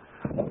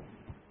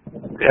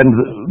and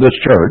this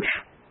church,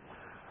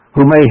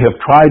 who may have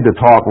tried to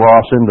talk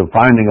Ross into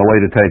finding a way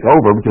to take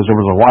over, because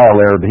there was a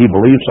while there that he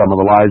believed some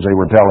of the lies they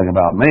were telling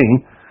about me,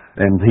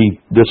 and he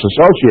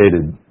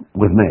disassociated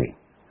with me.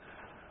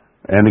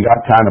 And he got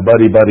kind of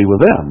buddy-buddy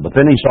with them. But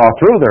then he saw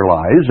through their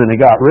lies, and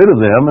he got rid of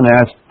them and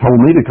told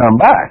me to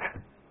come back.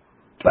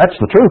 That's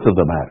the truth of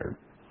the matter.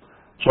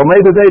 So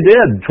maybe they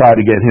did try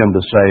to get him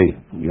to say,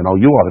 you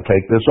ought to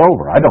take this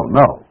over. I don't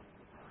know.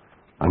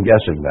 I'm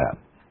guessing that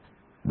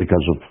because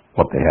of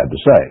what they had to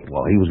say.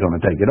 Well, he was going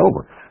to take it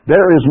over.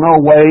 There is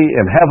no way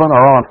in heaven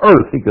or on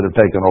earth he could have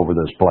taken over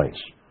this place.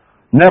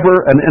 Never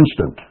an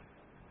instant.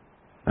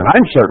 And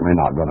I'm certainly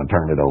not going to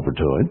turn it over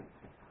to him.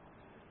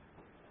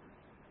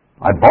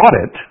 I bought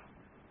it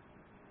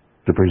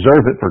to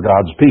preserve it for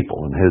God's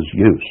people and His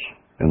use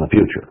in the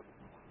future.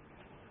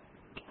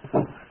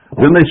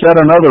 Then they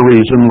said another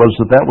reason was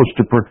that was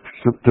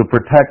to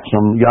protect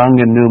some young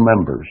and new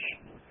members.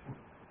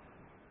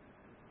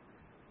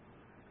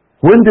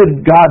 When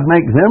did God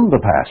make them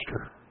the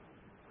pastor?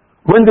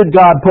 When did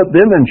God put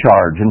them in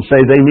charge and say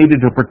they needed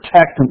to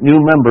protect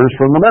new members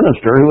from the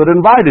minister who had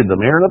invited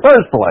them here in the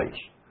first place?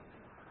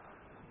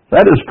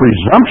 That is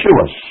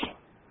presumptuous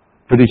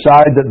to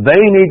decide that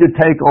they need to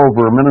take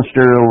over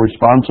ministerial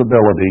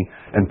responsibility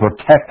and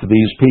protect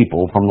these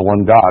people from the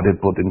one God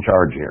had put in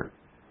charge here,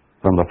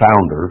 from the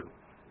founder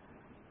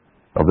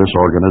of this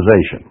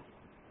organization.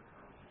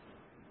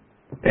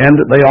 And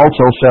they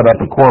also set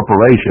up a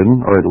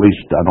corporation, or at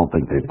least I don't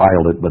think they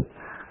filed it, but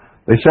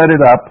they set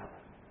it up,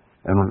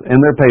 and in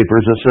their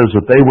papers it says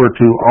that they were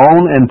to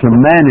own and to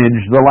manage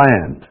the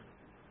land.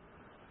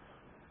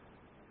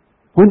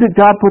 When did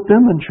God put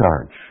them in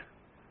charge?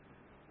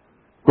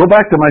 Go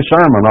back to my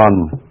sermon on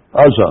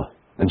Uzzah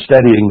and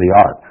steadying the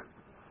ark.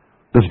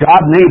 Does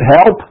God need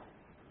help?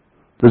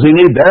 Does He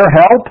need their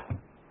help?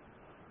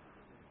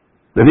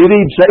 Did He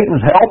need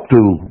Satan's help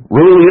to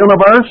rule the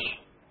universe?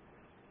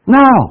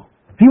 No.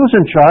 He was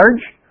in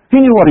charge. He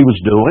knew what he was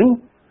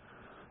doing.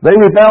 They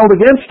rebelled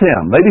against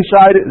him.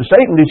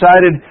 Satan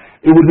decided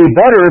it would be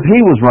better if he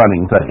was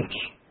running things.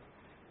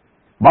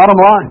 Bottom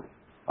line,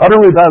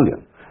 utter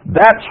rebellion.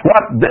 That's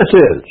what this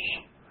is.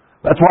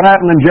 That's what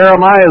happened in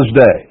Jeremiah's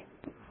day.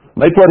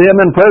 They put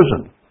him in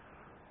prison.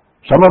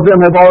 Some of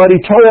them have already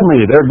told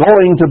me they're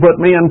going to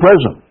put me in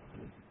prison.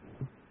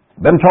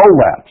 Been told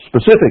that,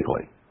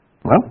 specifically.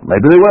 Well,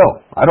 maybe they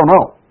will. I don't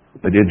know.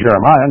 They did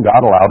Jeremiah, and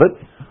God allowed it.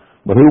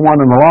 But who won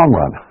in the long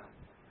run?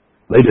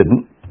 They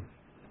didn't.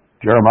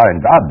 Jeremiah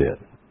and God did.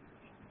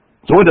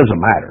 So it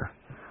doesn't matter.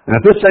 And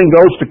if this thing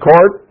goes to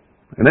court,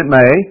 and it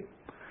may,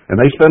 and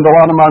they spend a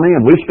lot of money,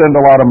 and we spend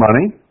a lot of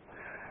money,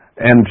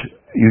 and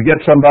you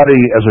get somebody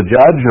as a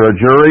judge or a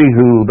jury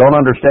who don't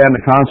understand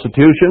the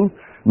Constitution,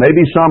 maybe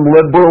some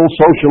liberal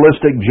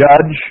socialistic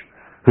judge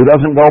who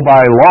doesn't go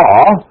by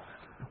law,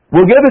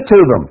 will give it to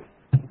them.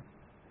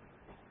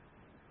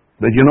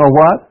 But you know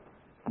what?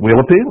 We'll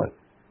appeal it.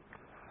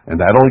 And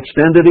that'll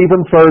extend it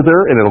even further,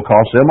 and it'll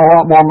cost them a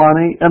lot more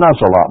money and us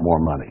a lot more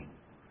money.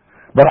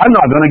 But I'm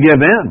not going to give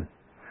in.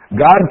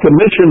 God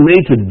commissioned me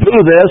to do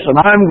this, and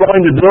I'm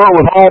going to do it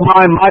with all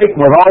my might,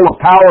 with all the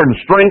power and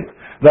strength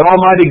that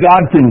Almighty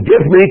God can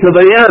give me to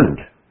the end.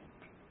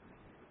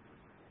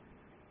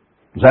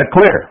 Is that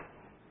clear?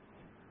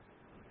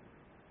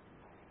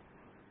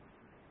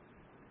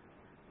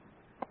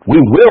 We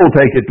will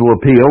take it to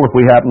appeal if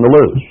we happen to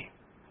lose.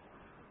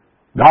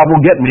 God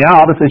will get me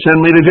out if they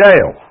send me to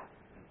jail.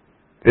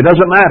 It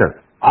doesn't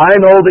matter. I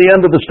know the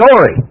end of the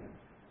story.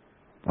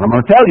 And I'm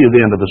going to tell you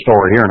the end of the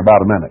story here in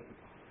about a minute.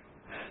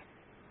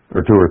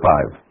 Or 2 or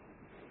 5.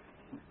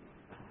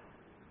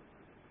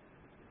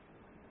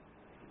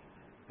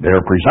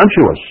 They're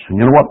presumptuous. And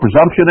you know what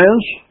presumption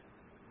is?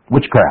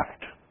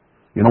 Witchcraft.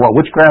 You know what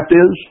witchcraft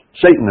is?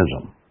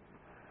 Satanism.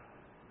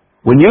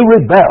 When you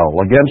rebel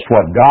against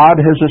what God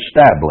has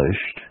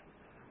established,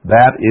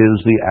 that is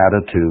the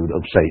attitude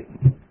of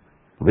Satan.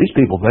 Well, these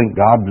people think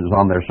God is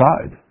on their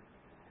side.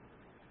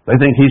 They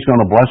think He's going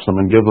to bless them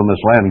and give them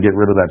this land and get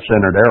rid of that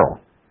sinner Darryl.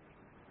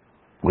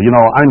 Well, you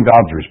know, I'm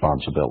God's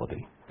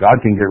responsibility. God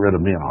can get rid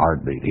of me in a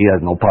heartbeat. He has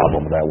no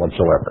problem with that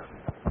whatsoever.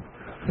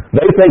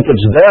 They think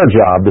it's their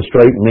job to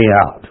straighten me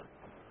out.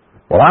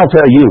 Well, I'll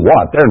tell you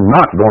what, they're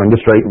not going to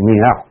straighten me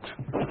out.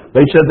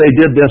 They said they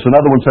did this,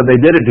 another one said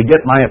they did it to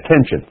get my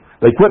attention.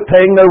 They quit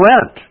paying their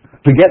rent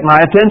to get my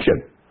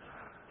attention.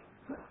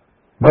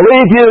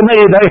 Believe you me,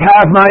 they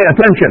have my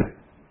attention.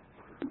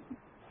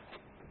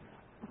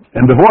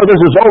 And before this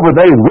is over,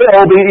 they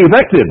will be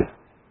evicted.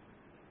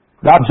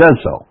 God says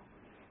so.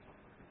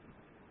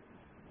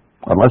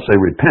 Unless they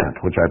repent,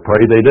 which I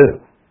pray they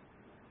do.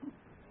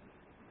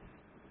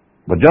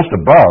 But just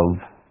above,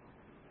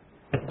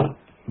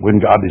 when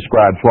God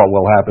describes what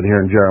will happen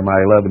here in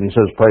Jeremiah 11, He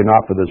says, pray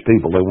not for this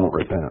people, they won't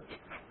repent.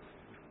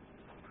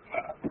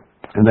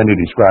 And then He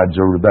describes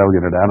the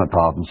rebellion at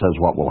Anathoth and says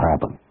what will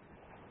happen.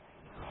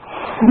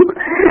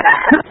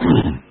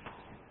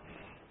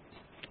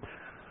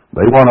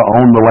 They want to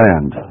own the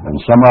land, and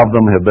some of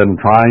them have been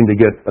trying to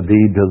get a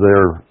deed to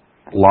their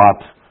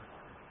lot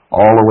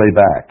all the way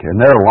back. And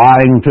they're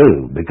lying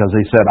too, because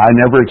they said, I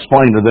never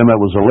explained to them it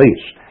was a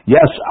lease.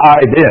 Yes,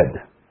 I did.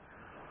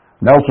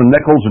 Nelson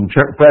Nichols and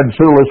Fred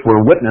Sulis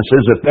were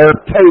witnesses at their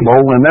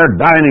table in their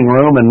dining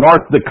room in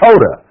North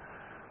Dakota,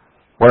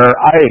 where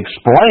I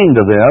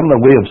explained to them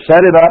that we have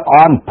set it up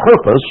on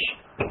purpose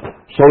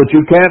so that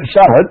you can't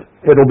sell it.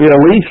 It'll be a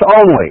lease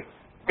only.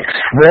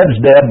 Fred's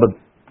dead, but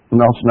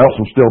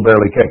Nelson's still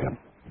barely kicking.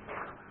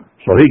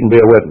 So he can be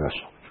a witness.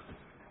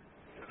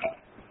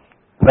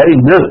 They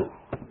knew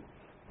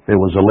it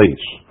was a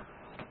lease.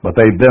 But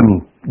they've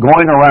been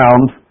going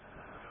around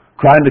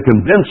trying to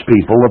convince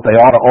people that they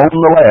ought to own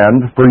the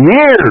land for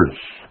years.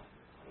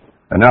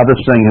 And now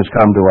this thing has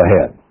come to a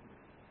head.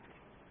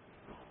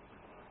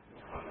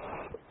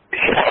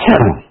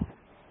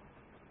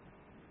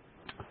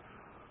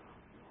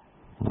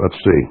 Let's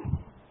see.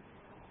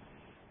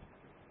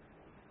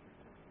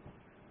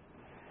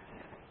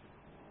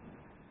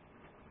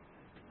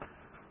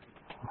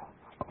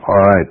 All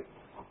right.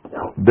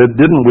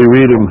 Didn't we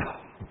read in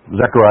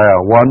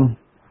Zechariah 1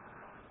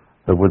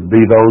 that would be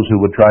those who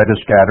would try to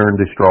scatter and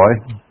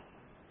destroy?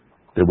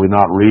 Did we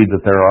not read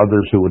that there are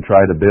others who would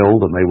try to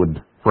build and they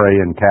would fray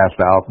and cast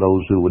out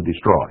those who would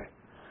destroy?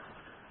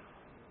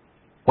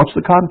 What's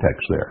the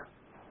context there?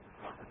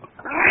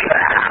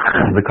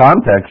 The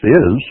context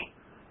is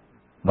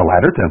the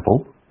latter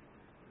temple,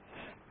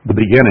 the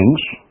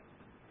beginnings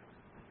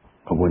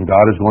of when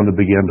God is going to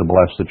begin to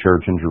bless the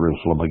church in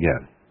Jerusalem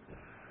again.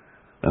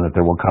 And that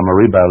there will come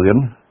a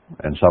rebellion,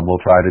 and some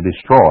will try to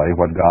destroy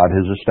what God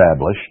has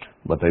established,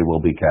 but they will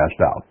be cast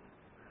out.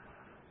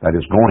 That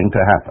is going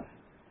to happen.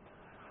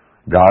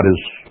 God is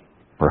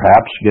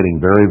perhaps getting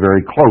very,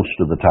 very close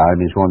to the time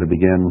He's going to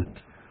begin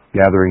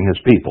gathering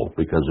His people,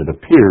 because it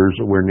appears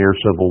that we're near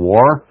civil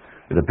war.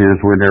 It appears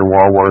we're near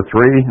World War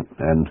III,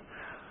 and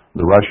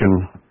the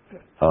Russian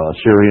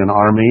Syrian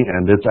army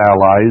and its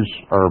allies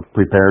are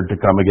prepared to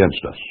come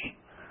against us.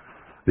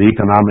 The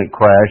economic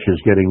crash is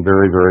getting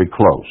very, very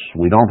close.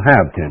 We don't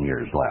have 10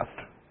 years left.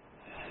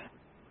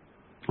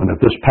 And if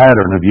this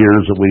pattern of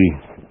years that we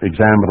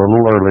examined a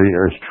little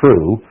earlier is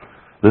true,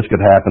 this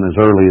could happen as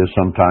early as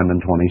sometime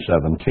in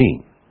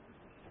 2017.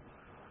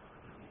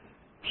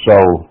 So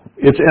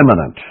it's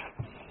imminent.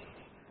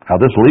 Now,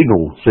 this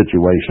legal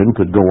situation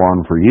could go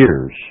on for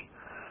years.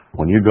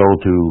 When you go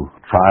to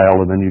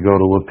trial and then you go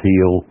to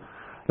appeal,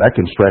 that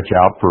can stretch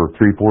out for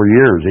 3-4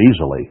 years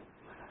easily.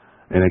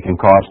 And it can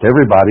cost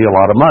everybody a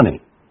lot of money.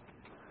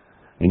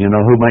 And you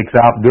know who makes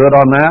out good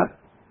on that?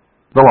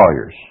 The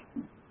lawyers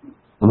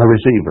and the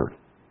receiver.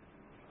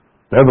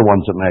 They're the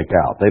ones that make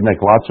out. They make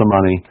lots of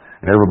money,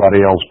 and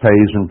everybody else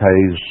pays and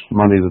pays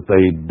money that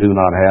they do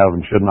not have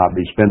and should not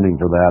be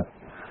spending for that.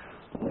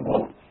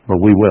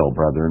 But we will,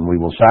 brethren. We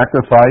will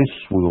sacrifice.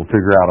 We will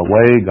figure out a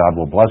way. God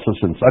will bless us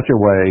in such a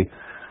way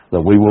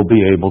that we will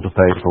be able to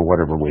pay for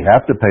whatever we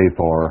have to pay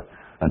for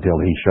until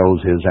He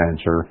shows His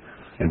answer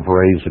and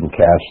praise and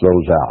cast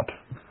those out.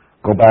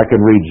 Go back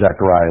and read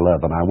Zechariah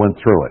 11. I went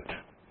through it.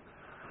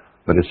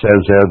 But it says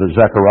there that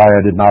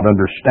Zechariah did not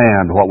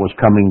understand what was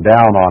coming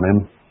down on him.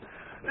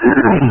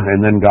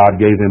 And then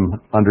God gave him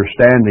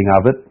understanding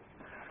of it.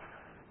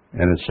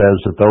 And it says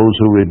that those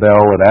who rebel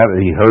at that,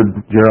 he heard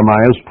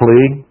Jeremiah's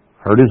plea,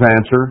 heard his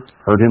answer,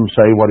 heard him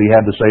say what he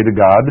had to say to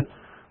God.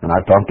 And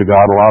I've talked to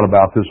God a lot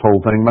about this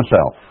whole thing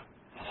myself.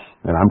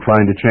 And I'm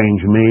trying to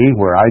change me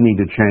where I need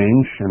to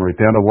change and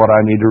repent of what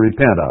I need to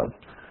repent of.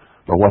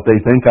 But what they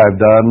think I've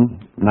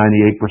done, 98%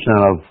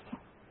 of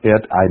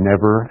it I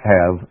never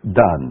have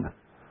done.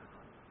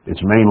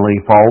 It's mainly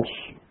false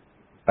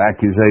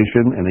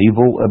accusation and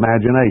evil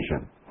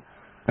imagination.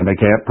 And they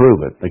can't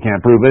prove it. They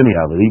can't prove any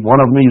of it. One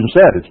of them even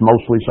said it's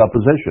mostly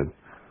supposition.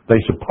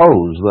 They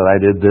suppose that I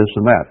did this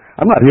and that.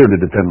 I'm not here to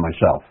defend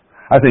myself.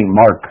 I think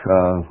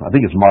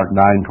it's Mark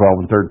 9, 12,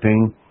 and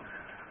 13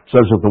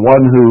 says that the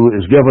one who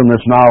is given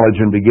this knowledge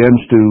and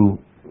begins to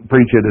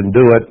preach it and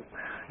do it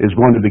is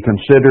going to be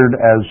considered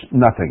as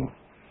nothing.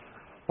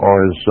 Or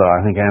as I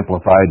think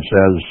Amplified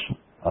says,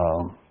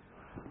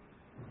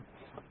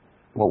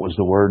 what was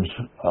the words?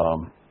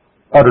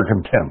 Utter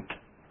contempt.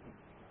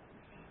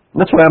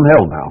 That's why I'm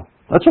held now.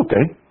 That's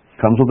okay.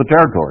 Comes with the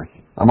territory.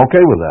 I'm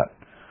okay with that.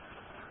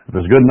 If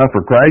it's good enough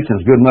for Christ,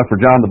 and it's good enough for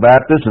John the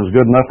Baptist, and it's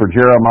good enough for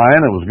Jeremiah,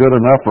 and it was good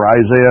enough for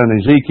Isaiah and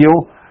Ezekiel,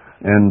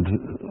 and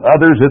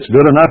others, it's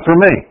good enough for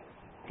me.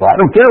 So I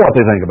don't care what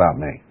they think about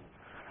me.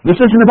 This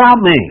isn't about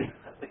me.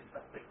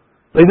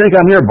 They think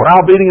I'm here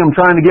browbeating them,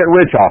 trying to get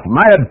rich off them.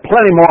 I had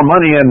plenty more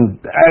money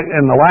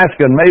in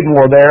Alaska and made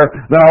more there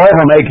than I'll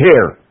ever make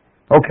here.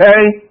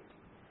 Okay?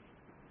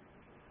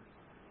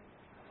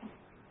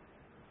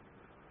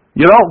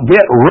 You don't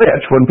get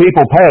rich when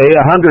people pay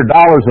 $100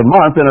 a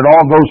month and it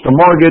all goes to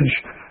mortgage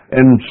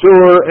and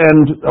sewer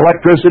and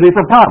electricity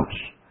for pumps.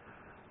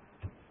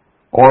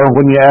 Or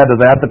when you add to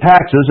that the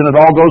taxes and it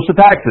all goes to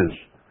taxes.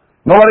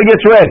 Nobody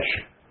gets rich.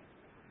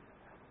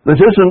 This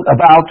isn't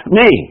about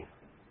me.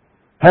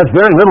 It has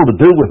very little to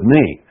do with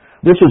me.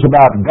 This is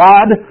about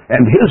God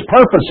and His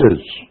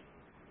purposes.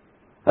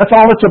 That's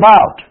all it's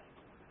about.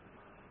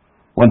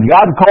 When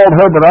God called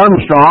Herbert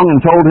Armstrong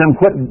and told him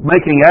quit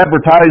making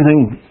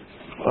advertising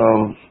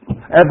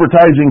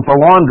for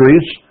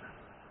laundries,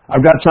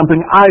 I've got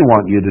something I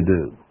want you to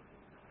do.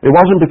 It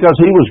wasn't because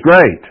he was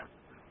great.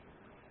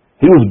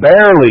 He was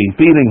barely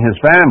feeding his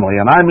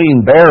family, and I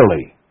mean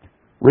barely.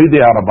 Read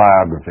the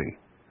autobiography.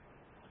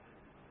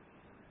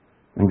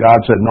 And God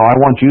said, no, I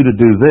want you to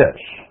do this.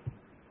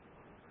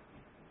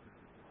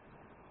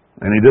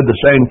 And He did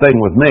the same thing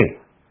with me.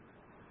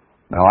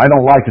 Now, I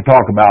don't like to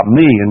talk about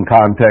me in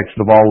context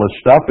of all this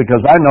stuff because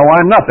I know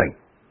I'm nothing.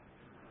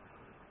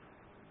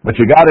 But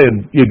you got to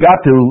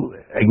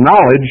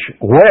acknowledge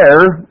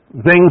where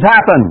things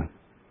happen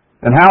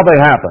and how they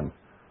happen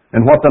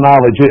and what the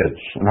knowledge is.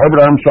 And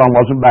Herbert Armstrong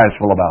wasn't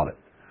bashful about it.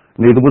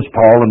 Neither was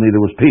Paul and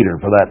neither was Peter,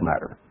 for that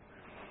matter.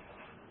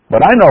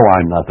 But I know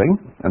I'm nothing,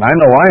 and I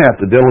know I have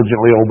to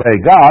diligently obey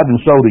God,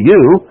 and so do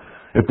you,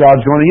 if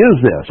God's going to use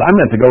this. I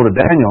meant to go to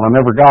Daniel. I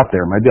never got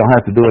there. Maybe I'll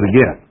have to do it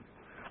again.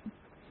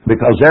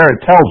 Because there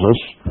it tells us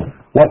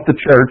what the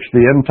church,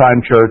 the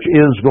end-time church,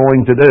 is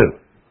going to do.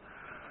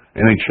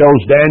 And it shows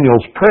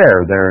Daniel's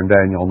prayer there in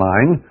Daniel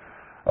 9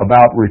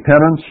 about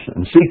repentance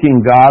and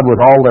seeking God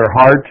with all their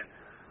heart,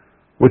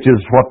 which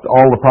is what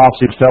all the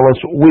prophecies tell us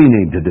we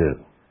need to do.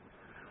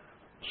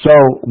 So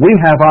we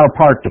have our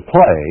part to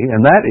play,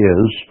 and that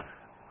is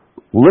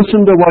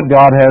listen to what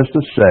God has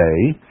to say,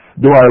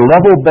 do our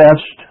level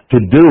best to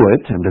do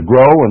it and to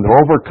grow and to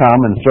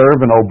overcome and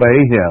serve and obey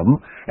Him,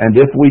 and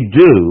if we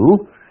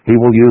do, He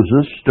will use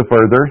us to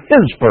further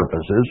His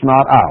purposes,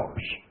 not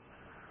ours.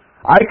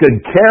 I could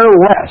care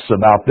less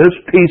about this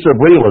piece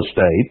of real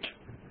estate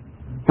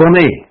for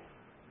me.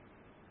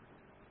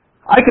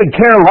 I could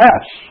care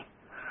less.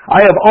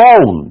 I have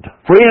owned,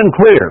 free and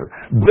clear,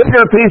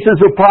 bigger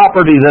pieces of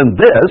property than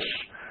this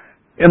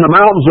in the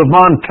mountains of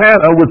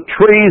Montana with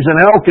trees and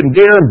elk and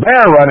deer and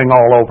bear running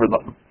all over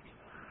them.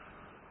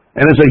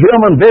 And as a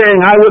human being,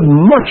 I would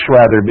much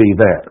rather be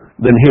there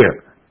than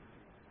here.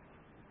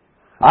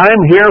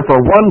 I'm here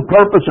for one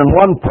purpose and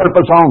one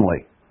purpose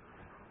only.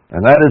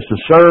 And that is to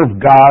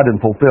serve God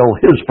and fulfill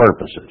His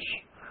purposes.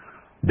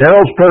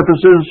 Darryl's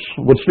purposes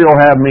would still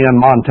have me in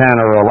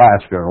Montana or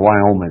Alaska or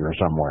Wyoming or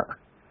somewhere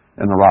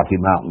in the Rocky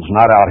Mountains,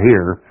 not out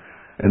here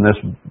in this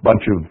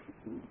bunch of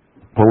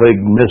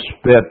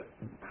misfit,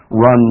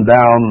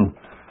 run-down,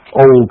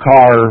 old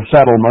car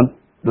settlement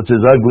that's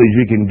as ugly as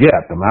you can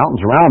get. The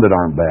mountains around it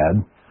aren't bad,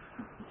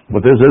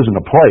 but this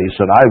isn't a place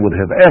that I would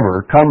have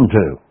ever come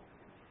to.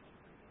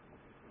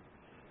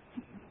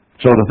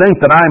 So to think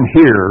that I'm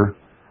here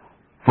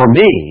for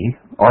me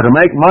or to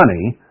make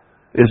money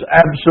is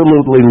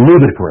absolutely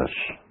ludicrous.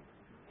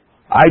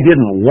 I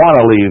didn't want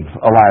to leave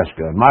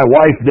Alaska. My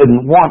wife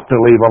didn't want to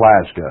leave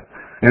Alaska.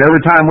 And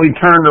every time we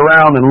turned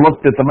around and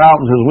looked at the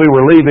mountains as we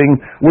were leaving,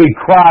 we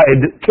cried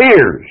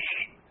tears.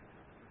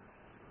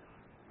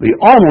 The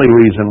only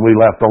reason we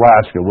left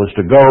Alaska was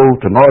to go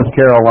to North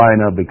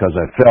Carolina because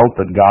I felt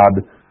that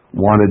God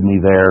wanted me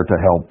there to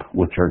help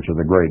with Church of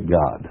the Great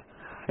God.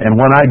 And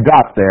when I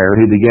got there,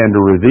 He began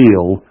to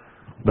reveal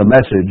the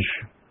message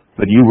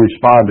that you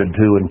responded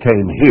to and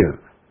came here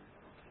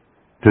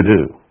to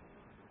do.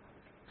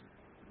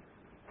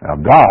 Now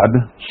God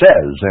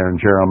says there in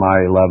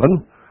Jeremiah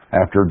 11,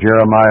 after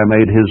Jeremiah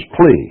made his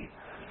plea,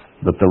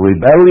 that the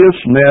rebellious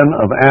men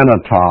of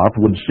Anatoth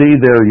would see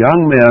their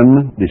young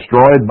men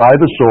destroyed by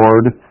the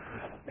sword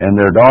and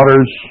their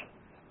daughters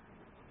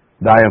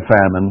die of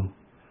famine,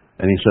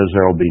 and he says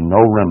there will be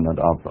no remnant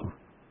of them.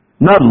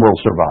 None will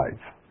survive.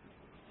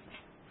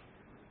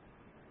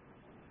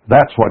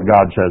 That's what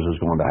God says is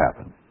going to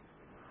happen.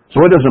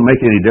 So it doesn't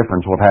make any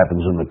difference what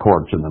happens in the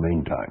courts in the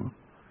meantime.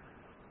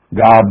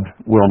 God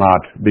will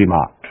not be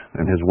mocked,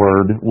 and His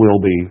word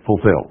will be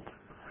fulfilled.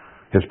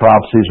 His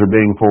prophecies are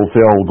being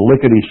fulfilled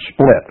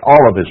lickety-split, all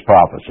of His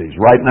prophecies,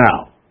 right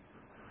now.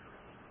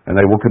 And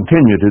they will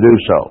continue to do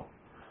so.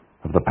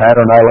 If the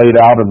pattern I laid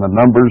out in the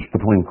numbers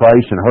between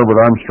Christ and Herbert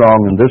Armstrong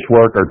in this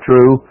work are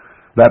true,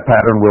 that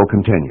pattern will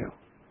continue.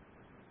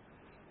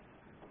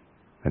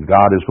 And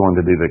God is going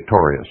to be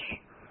victorious.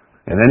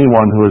 And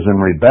anyone who is in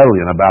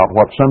rebellion about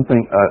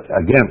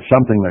against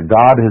something that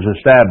God has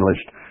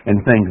established and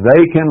think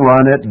they can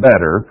run it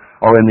better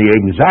are in the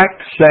exact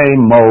same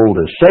mold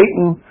as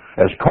Satan,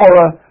 as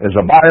Korah, as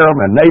Abiram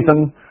and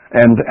Nathan,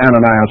 and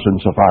Ananias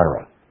and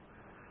Sapphira.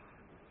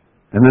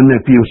 And then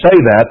if you say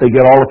that, they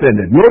get all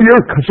offended. No,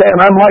 you're saying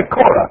I'm like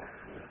Korah.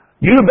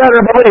 You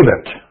better believe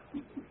it.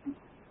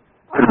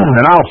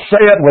 And I'll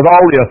say it with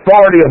all the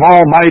authority of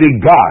Almighty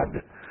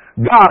God.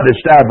 God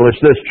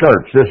established this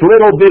church, this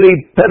little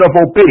bitty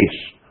pitiful piece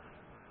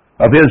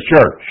of His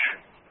church.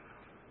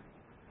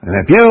 And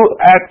if you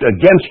act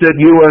against it,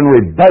 you are in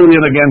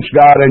rebellion against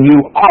God, and you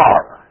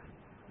are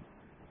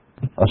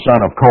a son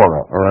of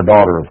Korah or a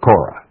daughter of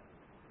Korah.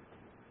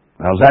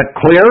 Now, is that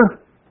clear?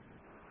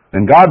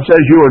 And God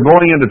says you are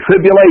going into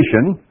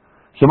tribulation.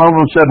 Some of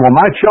them said, well,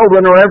 my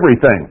children are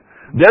everything.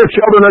 Their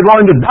children are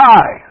going to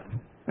die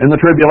in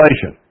the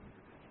tribulation.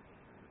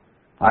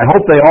 I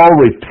hope they all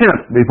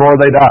repent before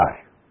they die.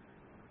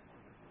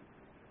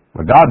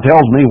 But God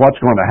tells me what's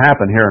going to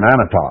happen here in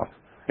Anatoth.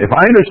 If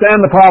I understand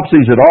the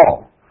prophecies at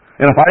all,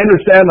 and if I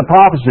understand the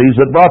prophecies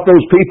that brought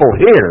those people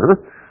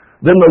here,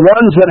 then the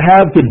ones that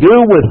have to do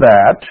with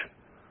that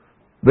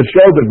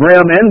show the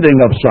grim ending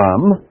of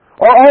some,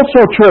 are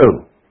also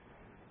true.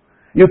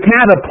 You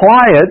can't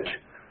apply it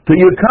to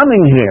you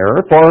coming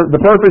here for the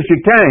purpose you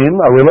came,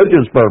 a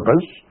religious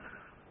purpose,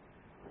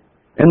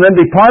 and then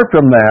depart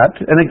from that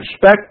and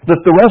expect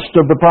that the rest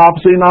of the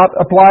prophecy not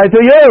apply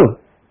to you.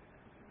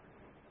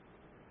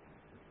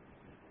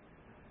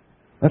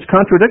 That's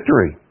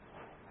contradictory.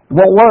 It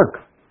won't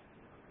work.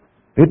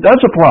 It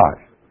does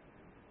apply.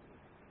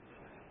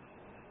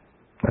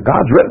 Now,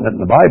 God's written it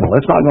in the Bible.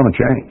 It's not going to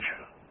change.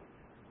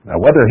 Now,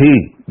 whether He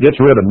gets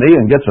rid of me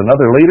and gets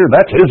another leader,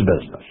 that's His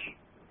business.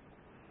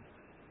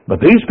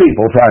 But these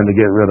people trying to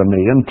get rid of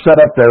me and set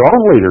up their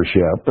own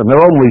leadership and their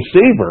own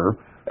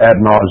receiver ad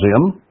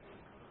nauseum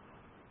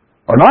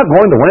are not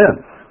going to win.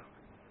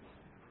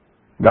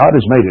 God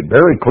has made it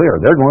very clear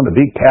they're going to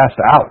be cast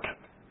out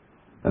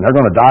and they're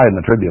going to die in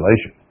the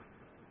tribulation.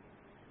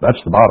 That's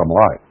the bottom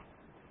line.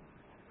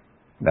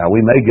 Now,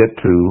 we may get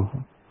to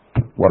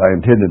what I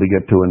intended to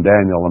get to in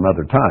Daniel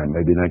another time,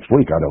 maybe next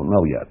week, I don't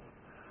know yet.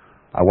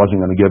 I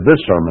wasn't going to give this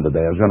sermon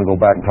today. I was going to go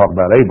back and talk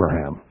about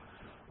Abraham.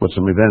 But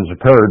some events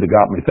occurred that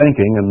got me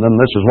thinking, and then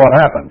this is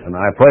what happened. And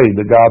I prayed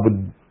that God would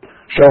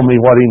show me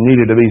what He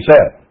needed to be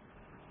said.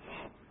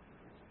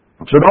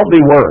 So don't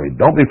be worried.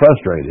 Don't be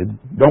frustrated.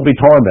 Don't be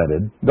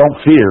tormented. Don't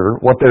fear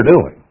what they're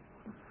doing.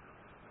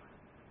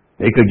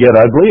 It could get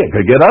ugly. It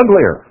could get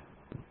uglier.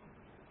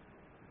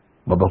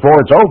 But before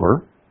it's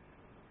over,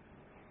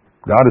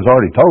 God has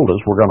already told us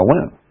we're going to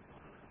win.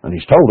 And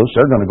He's told us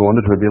they're going to go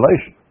into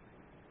tribulation.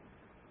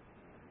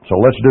 So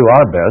let's do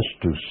our best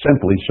to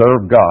simply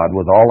serve God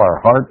with all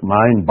our heart,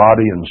 mind,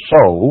 body, and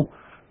soul,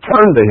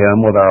 turn to Him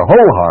with our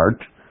whole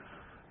heart,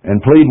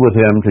 and plead with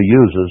Him to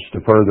use us to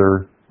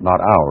further not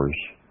ours,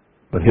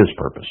 but His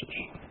purposes.